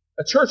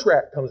 A church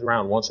rat comes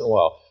around once in a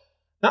while.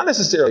 Not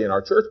necessarily in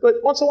our church, but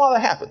once in a while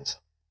that happens.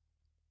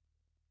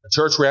 A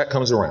church rat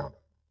comes around.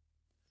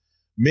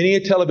 Many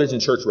a television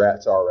church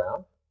rats are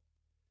around,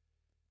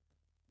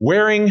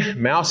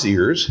 wearing mouse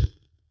ears,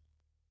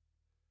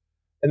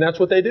 and that's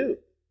what they do.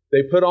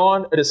 They put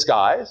on a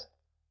disguise,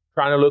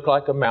 trying to look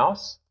like a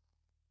mouse.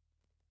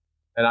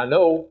 And I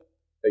know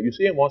that you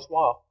see them once in a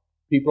while,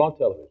 people on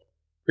television,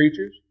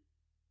 preachers,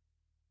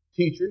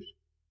 teachers,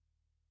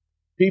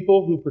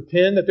 people who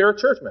pretend that they're a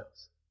church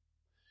mouse.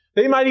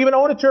 They might even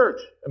own a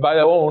church. And by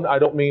own, I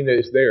don't mean that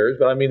it's theirs,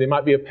 but I mean they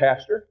might be a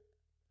pastor.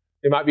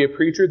 They might be a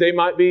preacher. They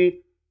might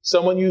be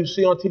someone you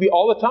see on TV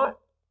all the time.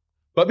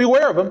 But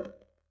beware of them.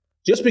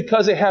 Just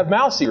because they have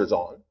mouse ears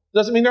on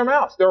doesn't mean they're a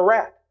mouse. They're a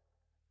rat.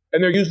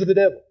 And they're used of the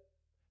devil.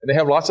 And they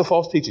have lots of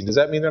false teaching. Does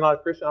that mean they're not a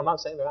Christian? I'm not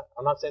saying they're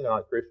not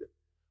a Christian.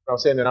 But I'm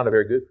saying they're not a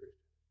very good Christian.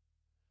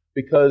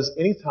 Because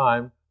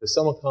anytime that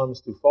someone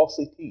comes to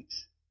falsely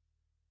teach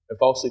and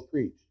falsely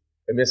preach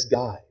and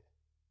misguide,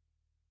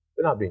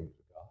 they're not being used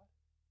of God.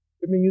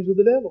 They're being used of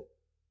the devil.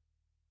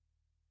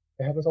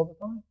 It happens all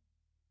the time.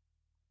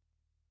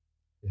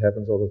 It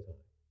happens all the time.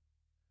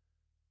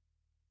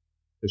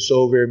 There's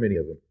so very many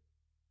of them.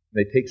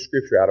 And they take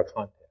Scripture out of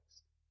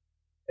context.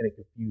 And it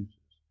confuses.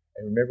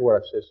 And remember what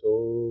I've said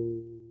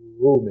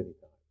so many times.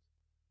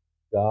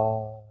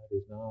 God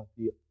is not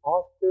the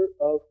author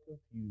of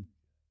confusion.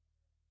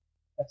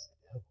 That's the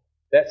devil.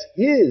 That's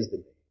his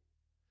domain.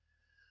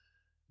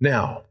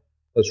 Now,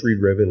 let's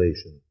read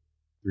Revelation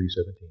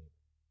 3:17.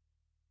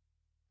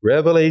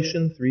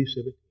 Revelation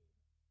 3:17.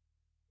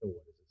 And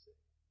what does it say?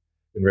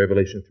 In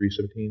Revelation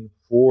 3:17,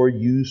 for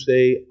you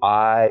say,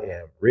 I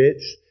am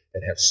rich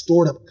and have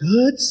stored up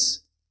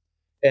goods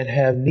and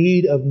have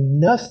need of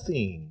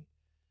nothing,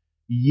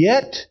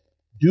 yet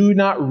do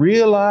not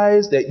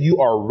realize that you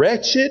are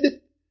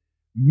wretched,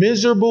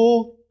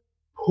 miserable,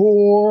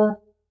 poor,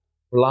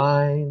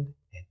 blind,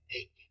 and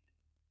naked.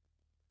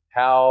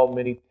 How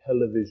many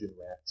television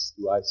rats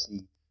do I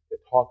see that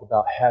talk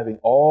about having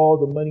all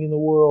the money in the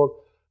world?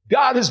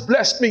 God has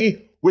blessed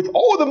me with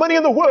all the money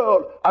in the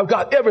world. I've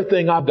got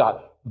everything. I've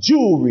got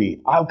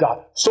jewelry. I've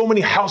got so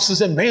many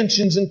houses and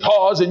mansions and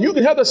cars, and you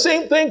can have the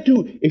same thing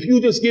too. If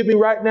you just give me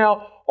right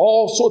now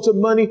all sorts of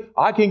money,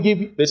 I can give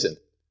you. Listen,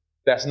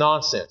 that's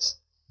nonsense.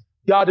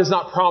 God does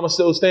not promise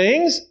those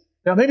things.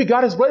 Now, maybe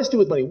God has blessed you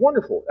with money.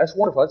 Wonderful. That's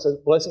wonderful. That's a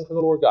blessing from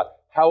the Lord God.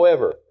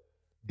 However,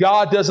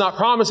 God does not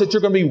promise that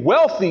you're going to be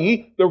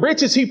wealthy. The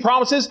riches He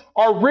promises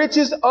are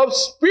riches of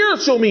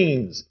spiritual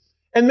means.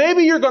 And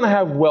maybe you're going to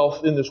have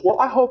wealth in this world.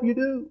 I hope you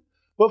do.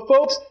 But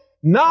folks,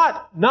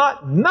 not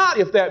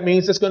if that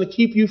means it's going to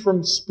keep you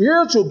from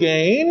spiritual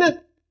gain.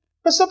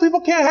 But some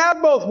people can't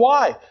have both.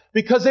 Why?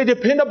 Because they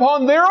depend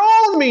upon their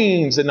own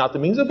means and not the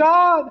means of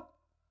God.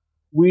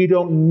 We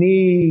don't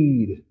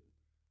need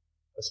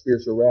a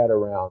spiritual rat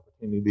around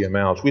pretending to be a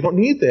mouse. We don't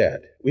need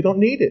that. We don't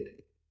need it.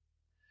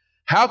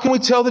 How can we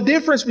tell the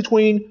difference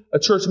between a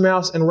church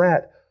mouse and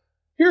rat?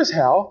 Here's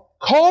how.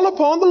 Call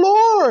upon the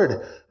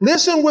Lord.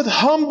 Listen with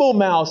humble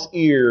mouse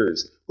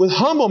ears. With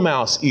humble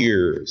mouse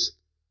ears.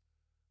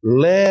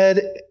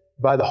 Led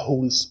by the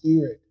Holy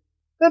Spirit.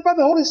 Led by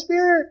the Holy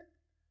Spirit.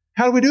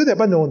 How do we do that?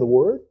 By knowing the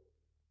Word.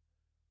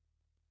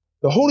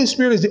 The Holy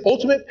Spirit is the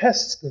ultimate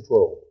pest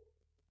control.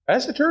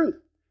 That's the truth.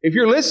 If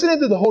you're listening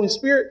to the Holy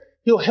Spirit,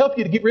 He'll help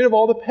you to get rid of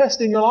all the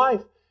pests in your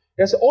life.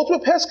 That's the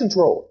ultimate pest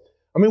control.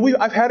 I mean,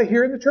 I've had it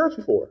here in the church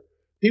before.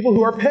 People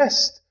who are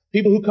pests.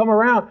 People who come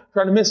around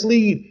trying to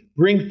mislead,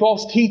 bring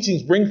false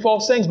teachings, bring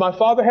false things. My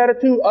father had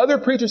it too. Other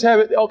preachers have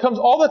it. It comes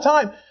all the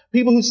time.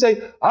 People who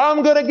say,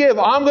 I'm going to give,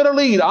 I'm going to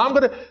lead,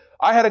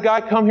 I had a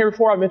guy come here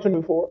before, I mentioned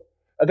before,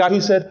 a guy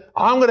who said,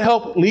 I'm going to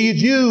help lead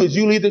you as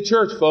you lead the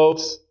church,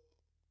 folks.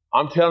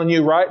 I'm telling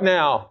you right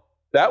now,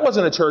 that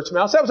wasn't a church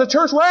mouse, that was a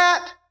church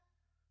rat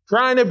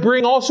trying to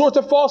bring all sorts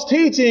of false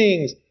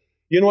teachings.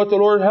 You know what the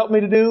Lord helped me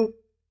to do?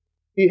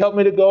 He helped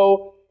me to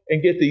go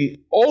and get the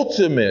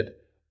ultimate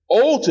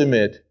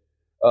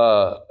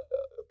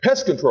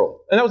pest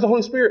control. And that was the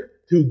Holy Spirit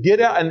to get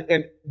out.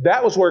 And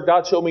that was where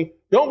God showed me,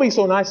 don't be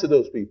so nice to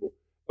those people.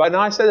 By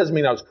nice, that doesn't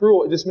mean I was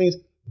cruel. It just means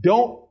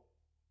don't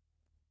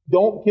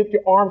keep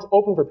your arms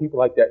open for people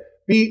like that.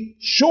 Be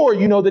sure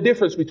you know the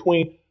difference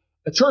between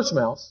a church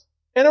mouse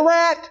and a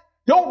rat.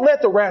 Don't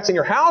let the rats in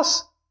your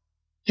house.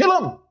 Kill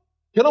them.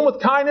 Kill them with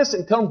kindness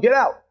and tell them, get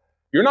out.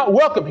 You're not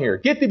welcome here.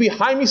 Get thee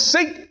behind me,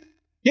 Satan.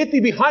 Get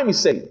thee behind me,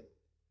 Satan.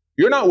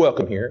 You're not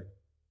welcome here.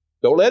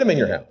 Don't let them in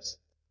your house.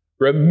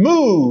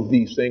 Remove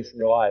these things from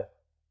your life.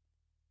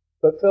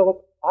 But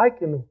Philip,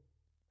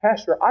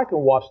 Pastor, I can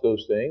watch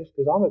those things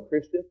because I'm a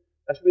Christian.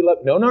 I should be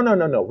like, no.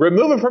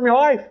 Remove them from your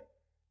life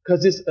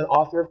because it's an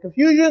author of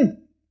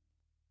confusion.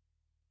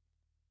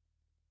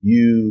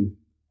 You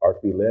are to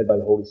be led by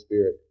the Holy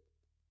Spirit.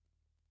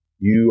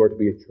 You are to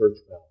be a church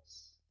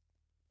mouse.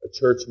 A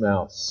church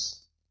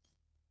mouse.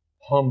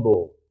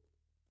 Humble,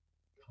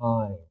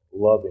 kind,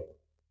 loving.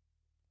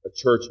 A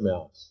church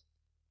mouse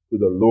who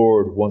the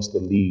Lord wants to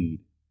lead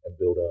and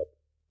build up.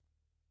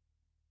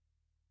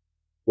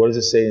 What does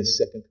it say in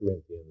 2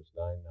 Corinthians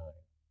 9:9?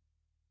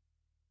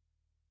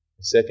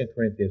 In 2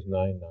 Corinthians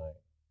 9:9,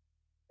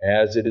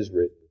 as it is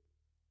written,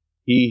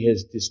 He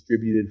has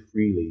distributed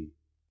freely.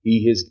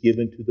 He has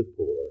given to the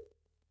poor.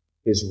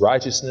 His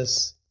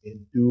righteousness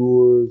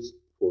endures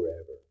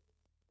forever.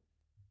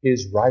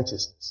 His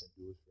righteousness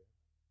endures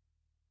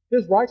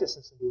forever. His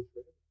righteousness endures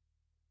forever.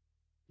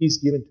 He's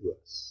given to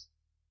us.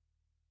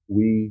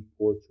 We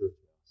poor church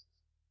mouses.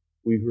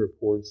 We who are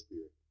poor in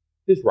spirit.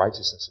 His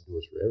righteousness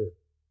endures forever.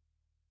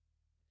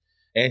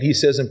 And he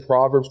says in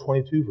Proverbs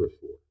 22, verse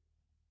 4.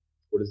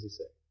 What does he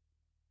say?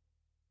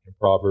 In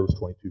Proverbs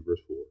 22,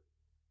 verse 4.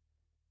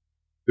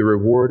 The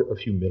reward of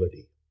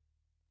humility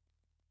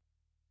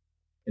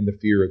and the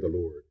fear of the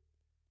Lord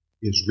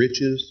is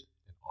riches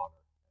and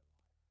honor.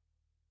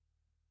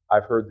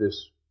 I've heard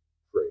this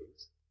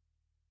phrase,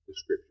 the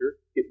scripture,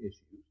 it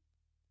misused,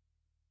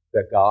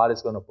 that God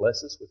is going to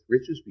bless us with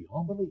riches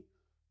beyond belief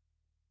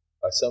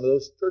by some of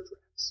those church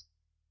rats.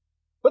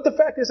 But the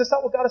fact is, that's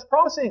not what God is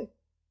promising.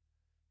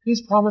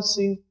 He's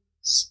promising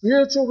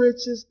spiritual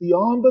riches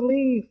beyond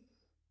belief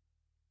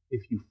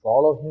if you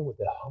follow Him with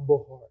a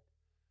humble heart.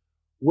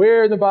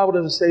 Where in the Bible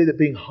does it say that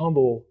being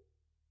humble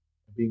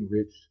and being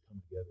rich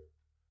come together?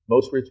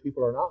 Most rich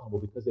people are not humble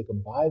because they can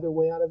buy their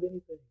way out of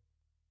anything.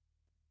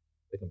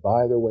 They can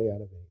buy their way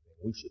out of anything.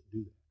 We should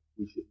do that.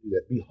 We should do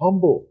that. Be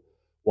humble.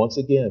 Once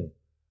again,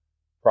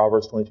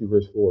 Proverbs 22,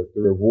 verse 4,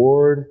 the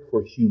reward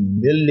for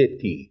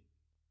humility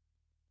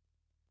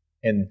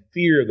and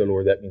fear of the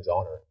Lord, that means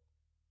honor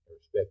and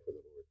respect for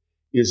the Lord,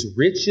 is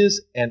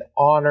riches and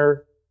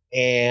honor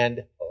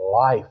and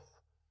life.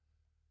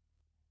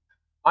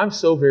 I'm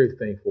so very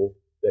thankful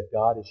that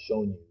God has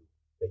shown you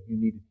that you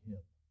needed Him.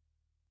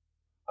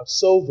 I'm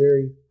so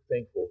very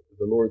thankful that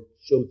the Lord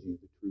showed you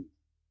the truth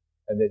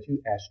and that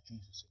you asked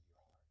Jesus in your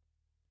heart.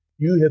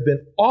 You have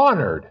been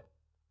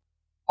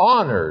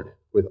honored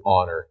with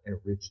honor and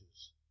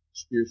riches,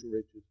 spiritual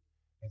riches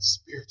and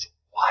spiritual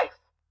life.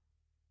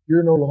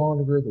 You're no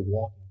longer the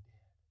walking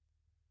dead.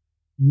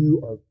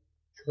 You are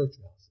church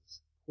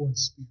mouses, poor in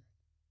spirit,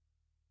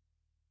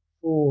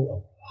 full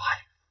of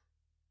life.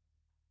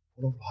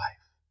 Full of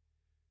life.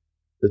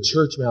 The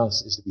church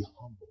mouse is to be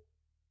humble.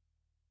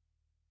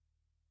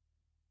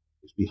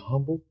 Is to be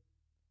humble,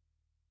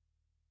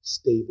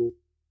 stable,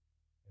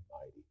 and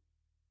mighty.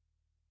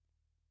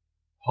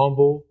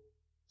 Humble,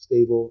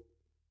 stable,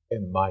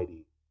 and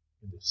mighty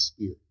in the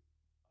Spirit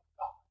of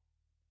God.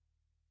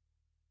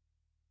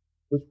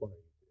 Which one are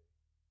you today?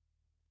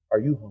 Are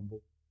you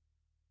humble?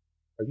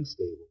 Are you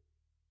stable?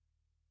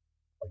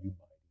 Are you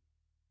mighty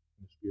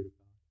in the Spirit of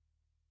God?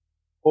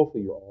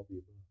 Hopefully you're all the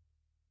above.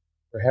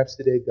 Perhaps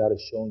today God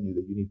has shown you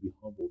that you need to be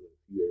humbled in a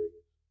few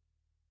areas.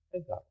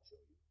 And God will show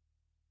you.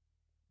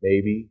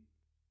 Maybe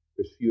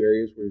there's a few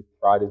areas where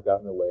pride has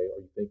gotten in the way,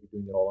 or you think you're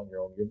doing it all on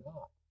your own. You're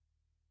not.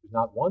 There's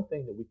not one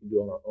thing that we can do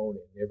on our own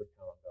and never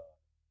count on God.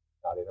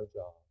 Not in our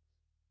job.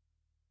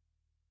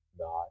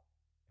 Not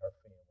in our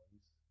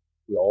families.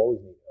 We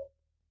always need help.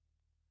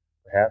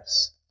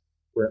 Perhaps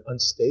we're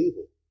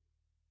unstable.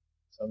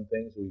 Some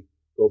things we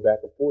go back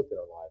and forth in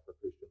our life, our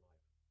Christian life.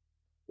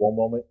 One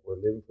moment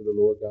we're living for the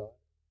Lord God.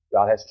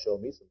 God has to show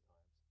me sometimes.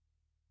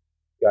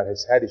 God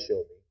has had to show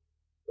me.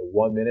 But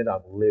one minute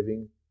I'm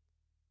living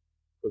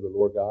for the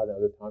Lord God, and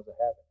other times I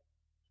haven't.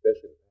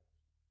 Especially the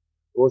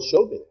past. The Lord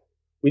showed me that.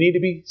 We need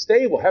to be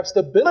stable, have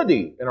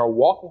stability in our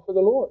walking for the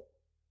Lord.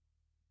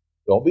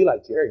 Don't be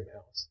like Jerry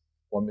Mouse.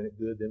 One minute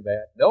good, then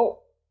bad.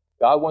 No.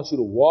 God wants you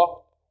to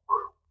walk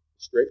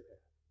straight path.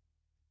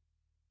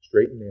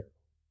 Straight and narrow.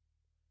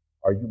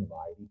 Are you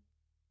mighty?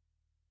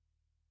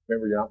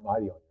 Remember, you're not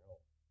mighty on your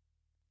own.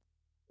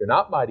 You're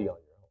not mighty on your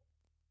own.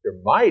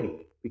 You're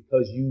mighty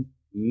because you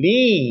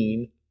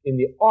lean in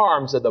the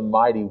arms of the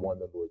mighty one,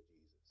 the Lord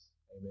Jesus.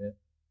 Amen.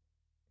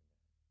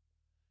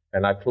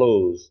 And I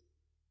close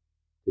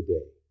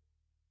today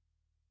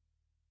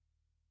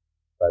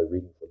by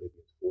reading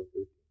Philippians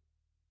 4:13.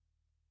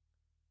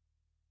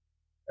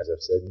 As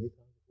I've said many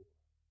times before,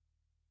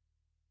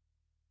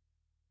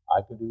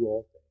 I can do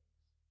all things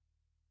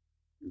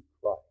through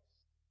Christ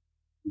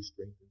who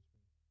strengthens me.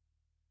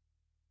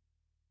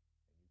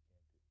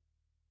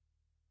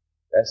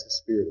 That's the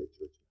spirit of the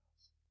church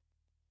house.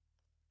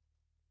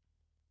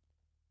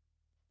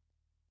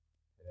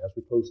 And as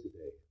we close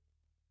today,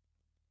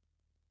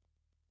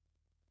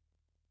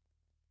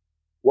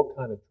 what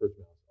kind of church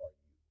mouse are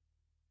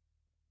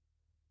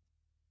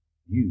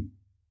you? You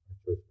are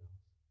church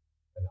mouse,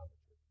 and I'm a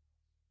church mouse.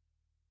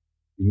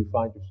 Do you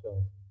find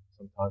yourself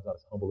sometimes not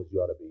as humble as you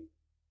ought to be?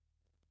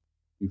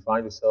 Do you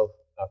find yourself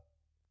not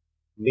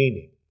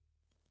leaning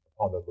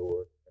upon the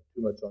Lord and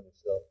too much on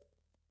yourself,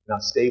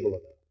 not stable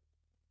enough?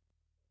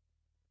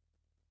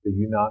 Do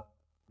you not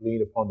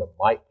lean upon the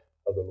might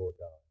of the Lord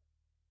God?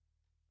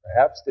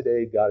 Perhaps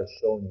today God has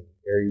shown you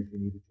areas you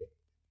need to change.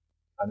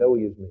 I know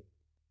He is me.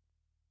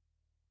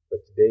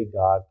 But today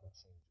God can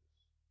change us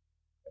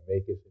and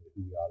make us into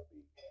who we ought to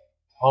be.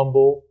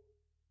 Humble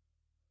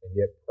and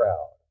yet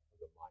proud of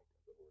the might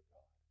of the Lord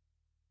God.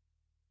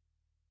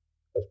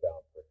 Let's bow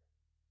in prayer.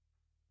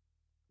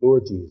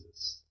 Lord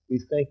Jesus, we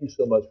thank you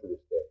so much for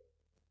this day.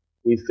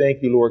 We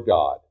thank you, Lord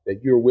God,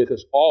 that you're with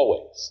us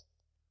always.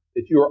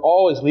 That you are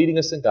always leading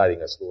us and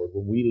guiding us, Lord,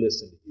 when we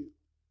listen to you.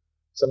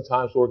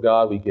 Sometimes, Lord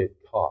God, we get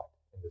caught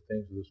in the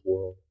things of this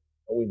world,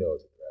 and we know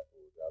it's a trap,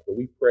 Lord God. But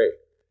we pray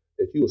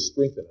that you will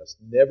strengthen us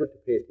never to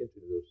pay attention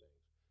to those things,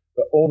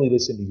 but only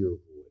listen to your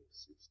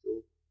voice. Your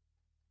still,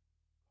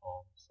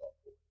 calm, soft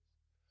voice.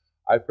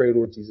 I pray,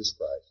 Lord Jesus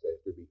Christ, that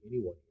if there be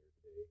anyone here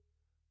today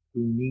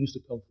who needs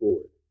to come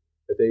forward,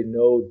 that they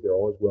know that they're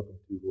always welcome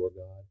to, Lord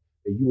God,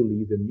 that you will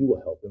lead them, you will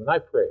help them. And I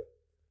pray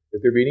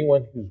if there be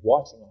anyone who's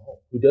watching at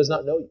home who does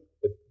not know you,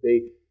 that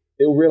they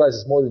will realize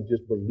it's more than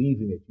just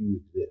believing that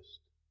you exist,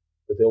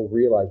 but they'll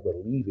realize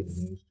believing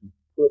means to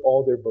put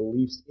all their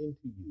beliefs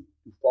into you,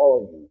 to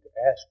follow you, to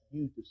ask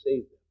you to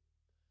save them.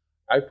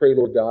 I pray,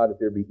 Lord God, if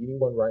there be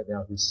anyone right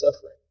now who's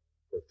suffering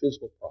from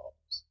physical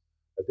problems,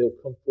 that they'll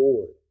come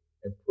forward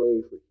and pray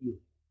for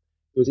healing.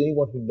 If there's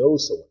anyone who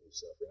knows someone who's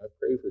suffering, I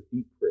pray for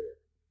deep prayer.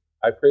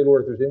 I pray,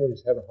 Lord, if there's anyone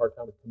who's having a hard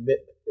time with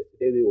commitment, that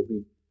today they will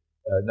be,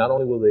 not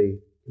only will they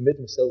commit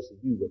themselves to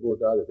you, but Lord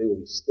God, that they will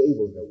be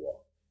stable in their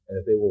walk and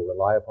that they will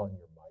rely upon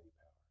your mighty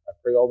power. I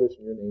pray all this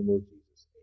in your name, Lord Jesus.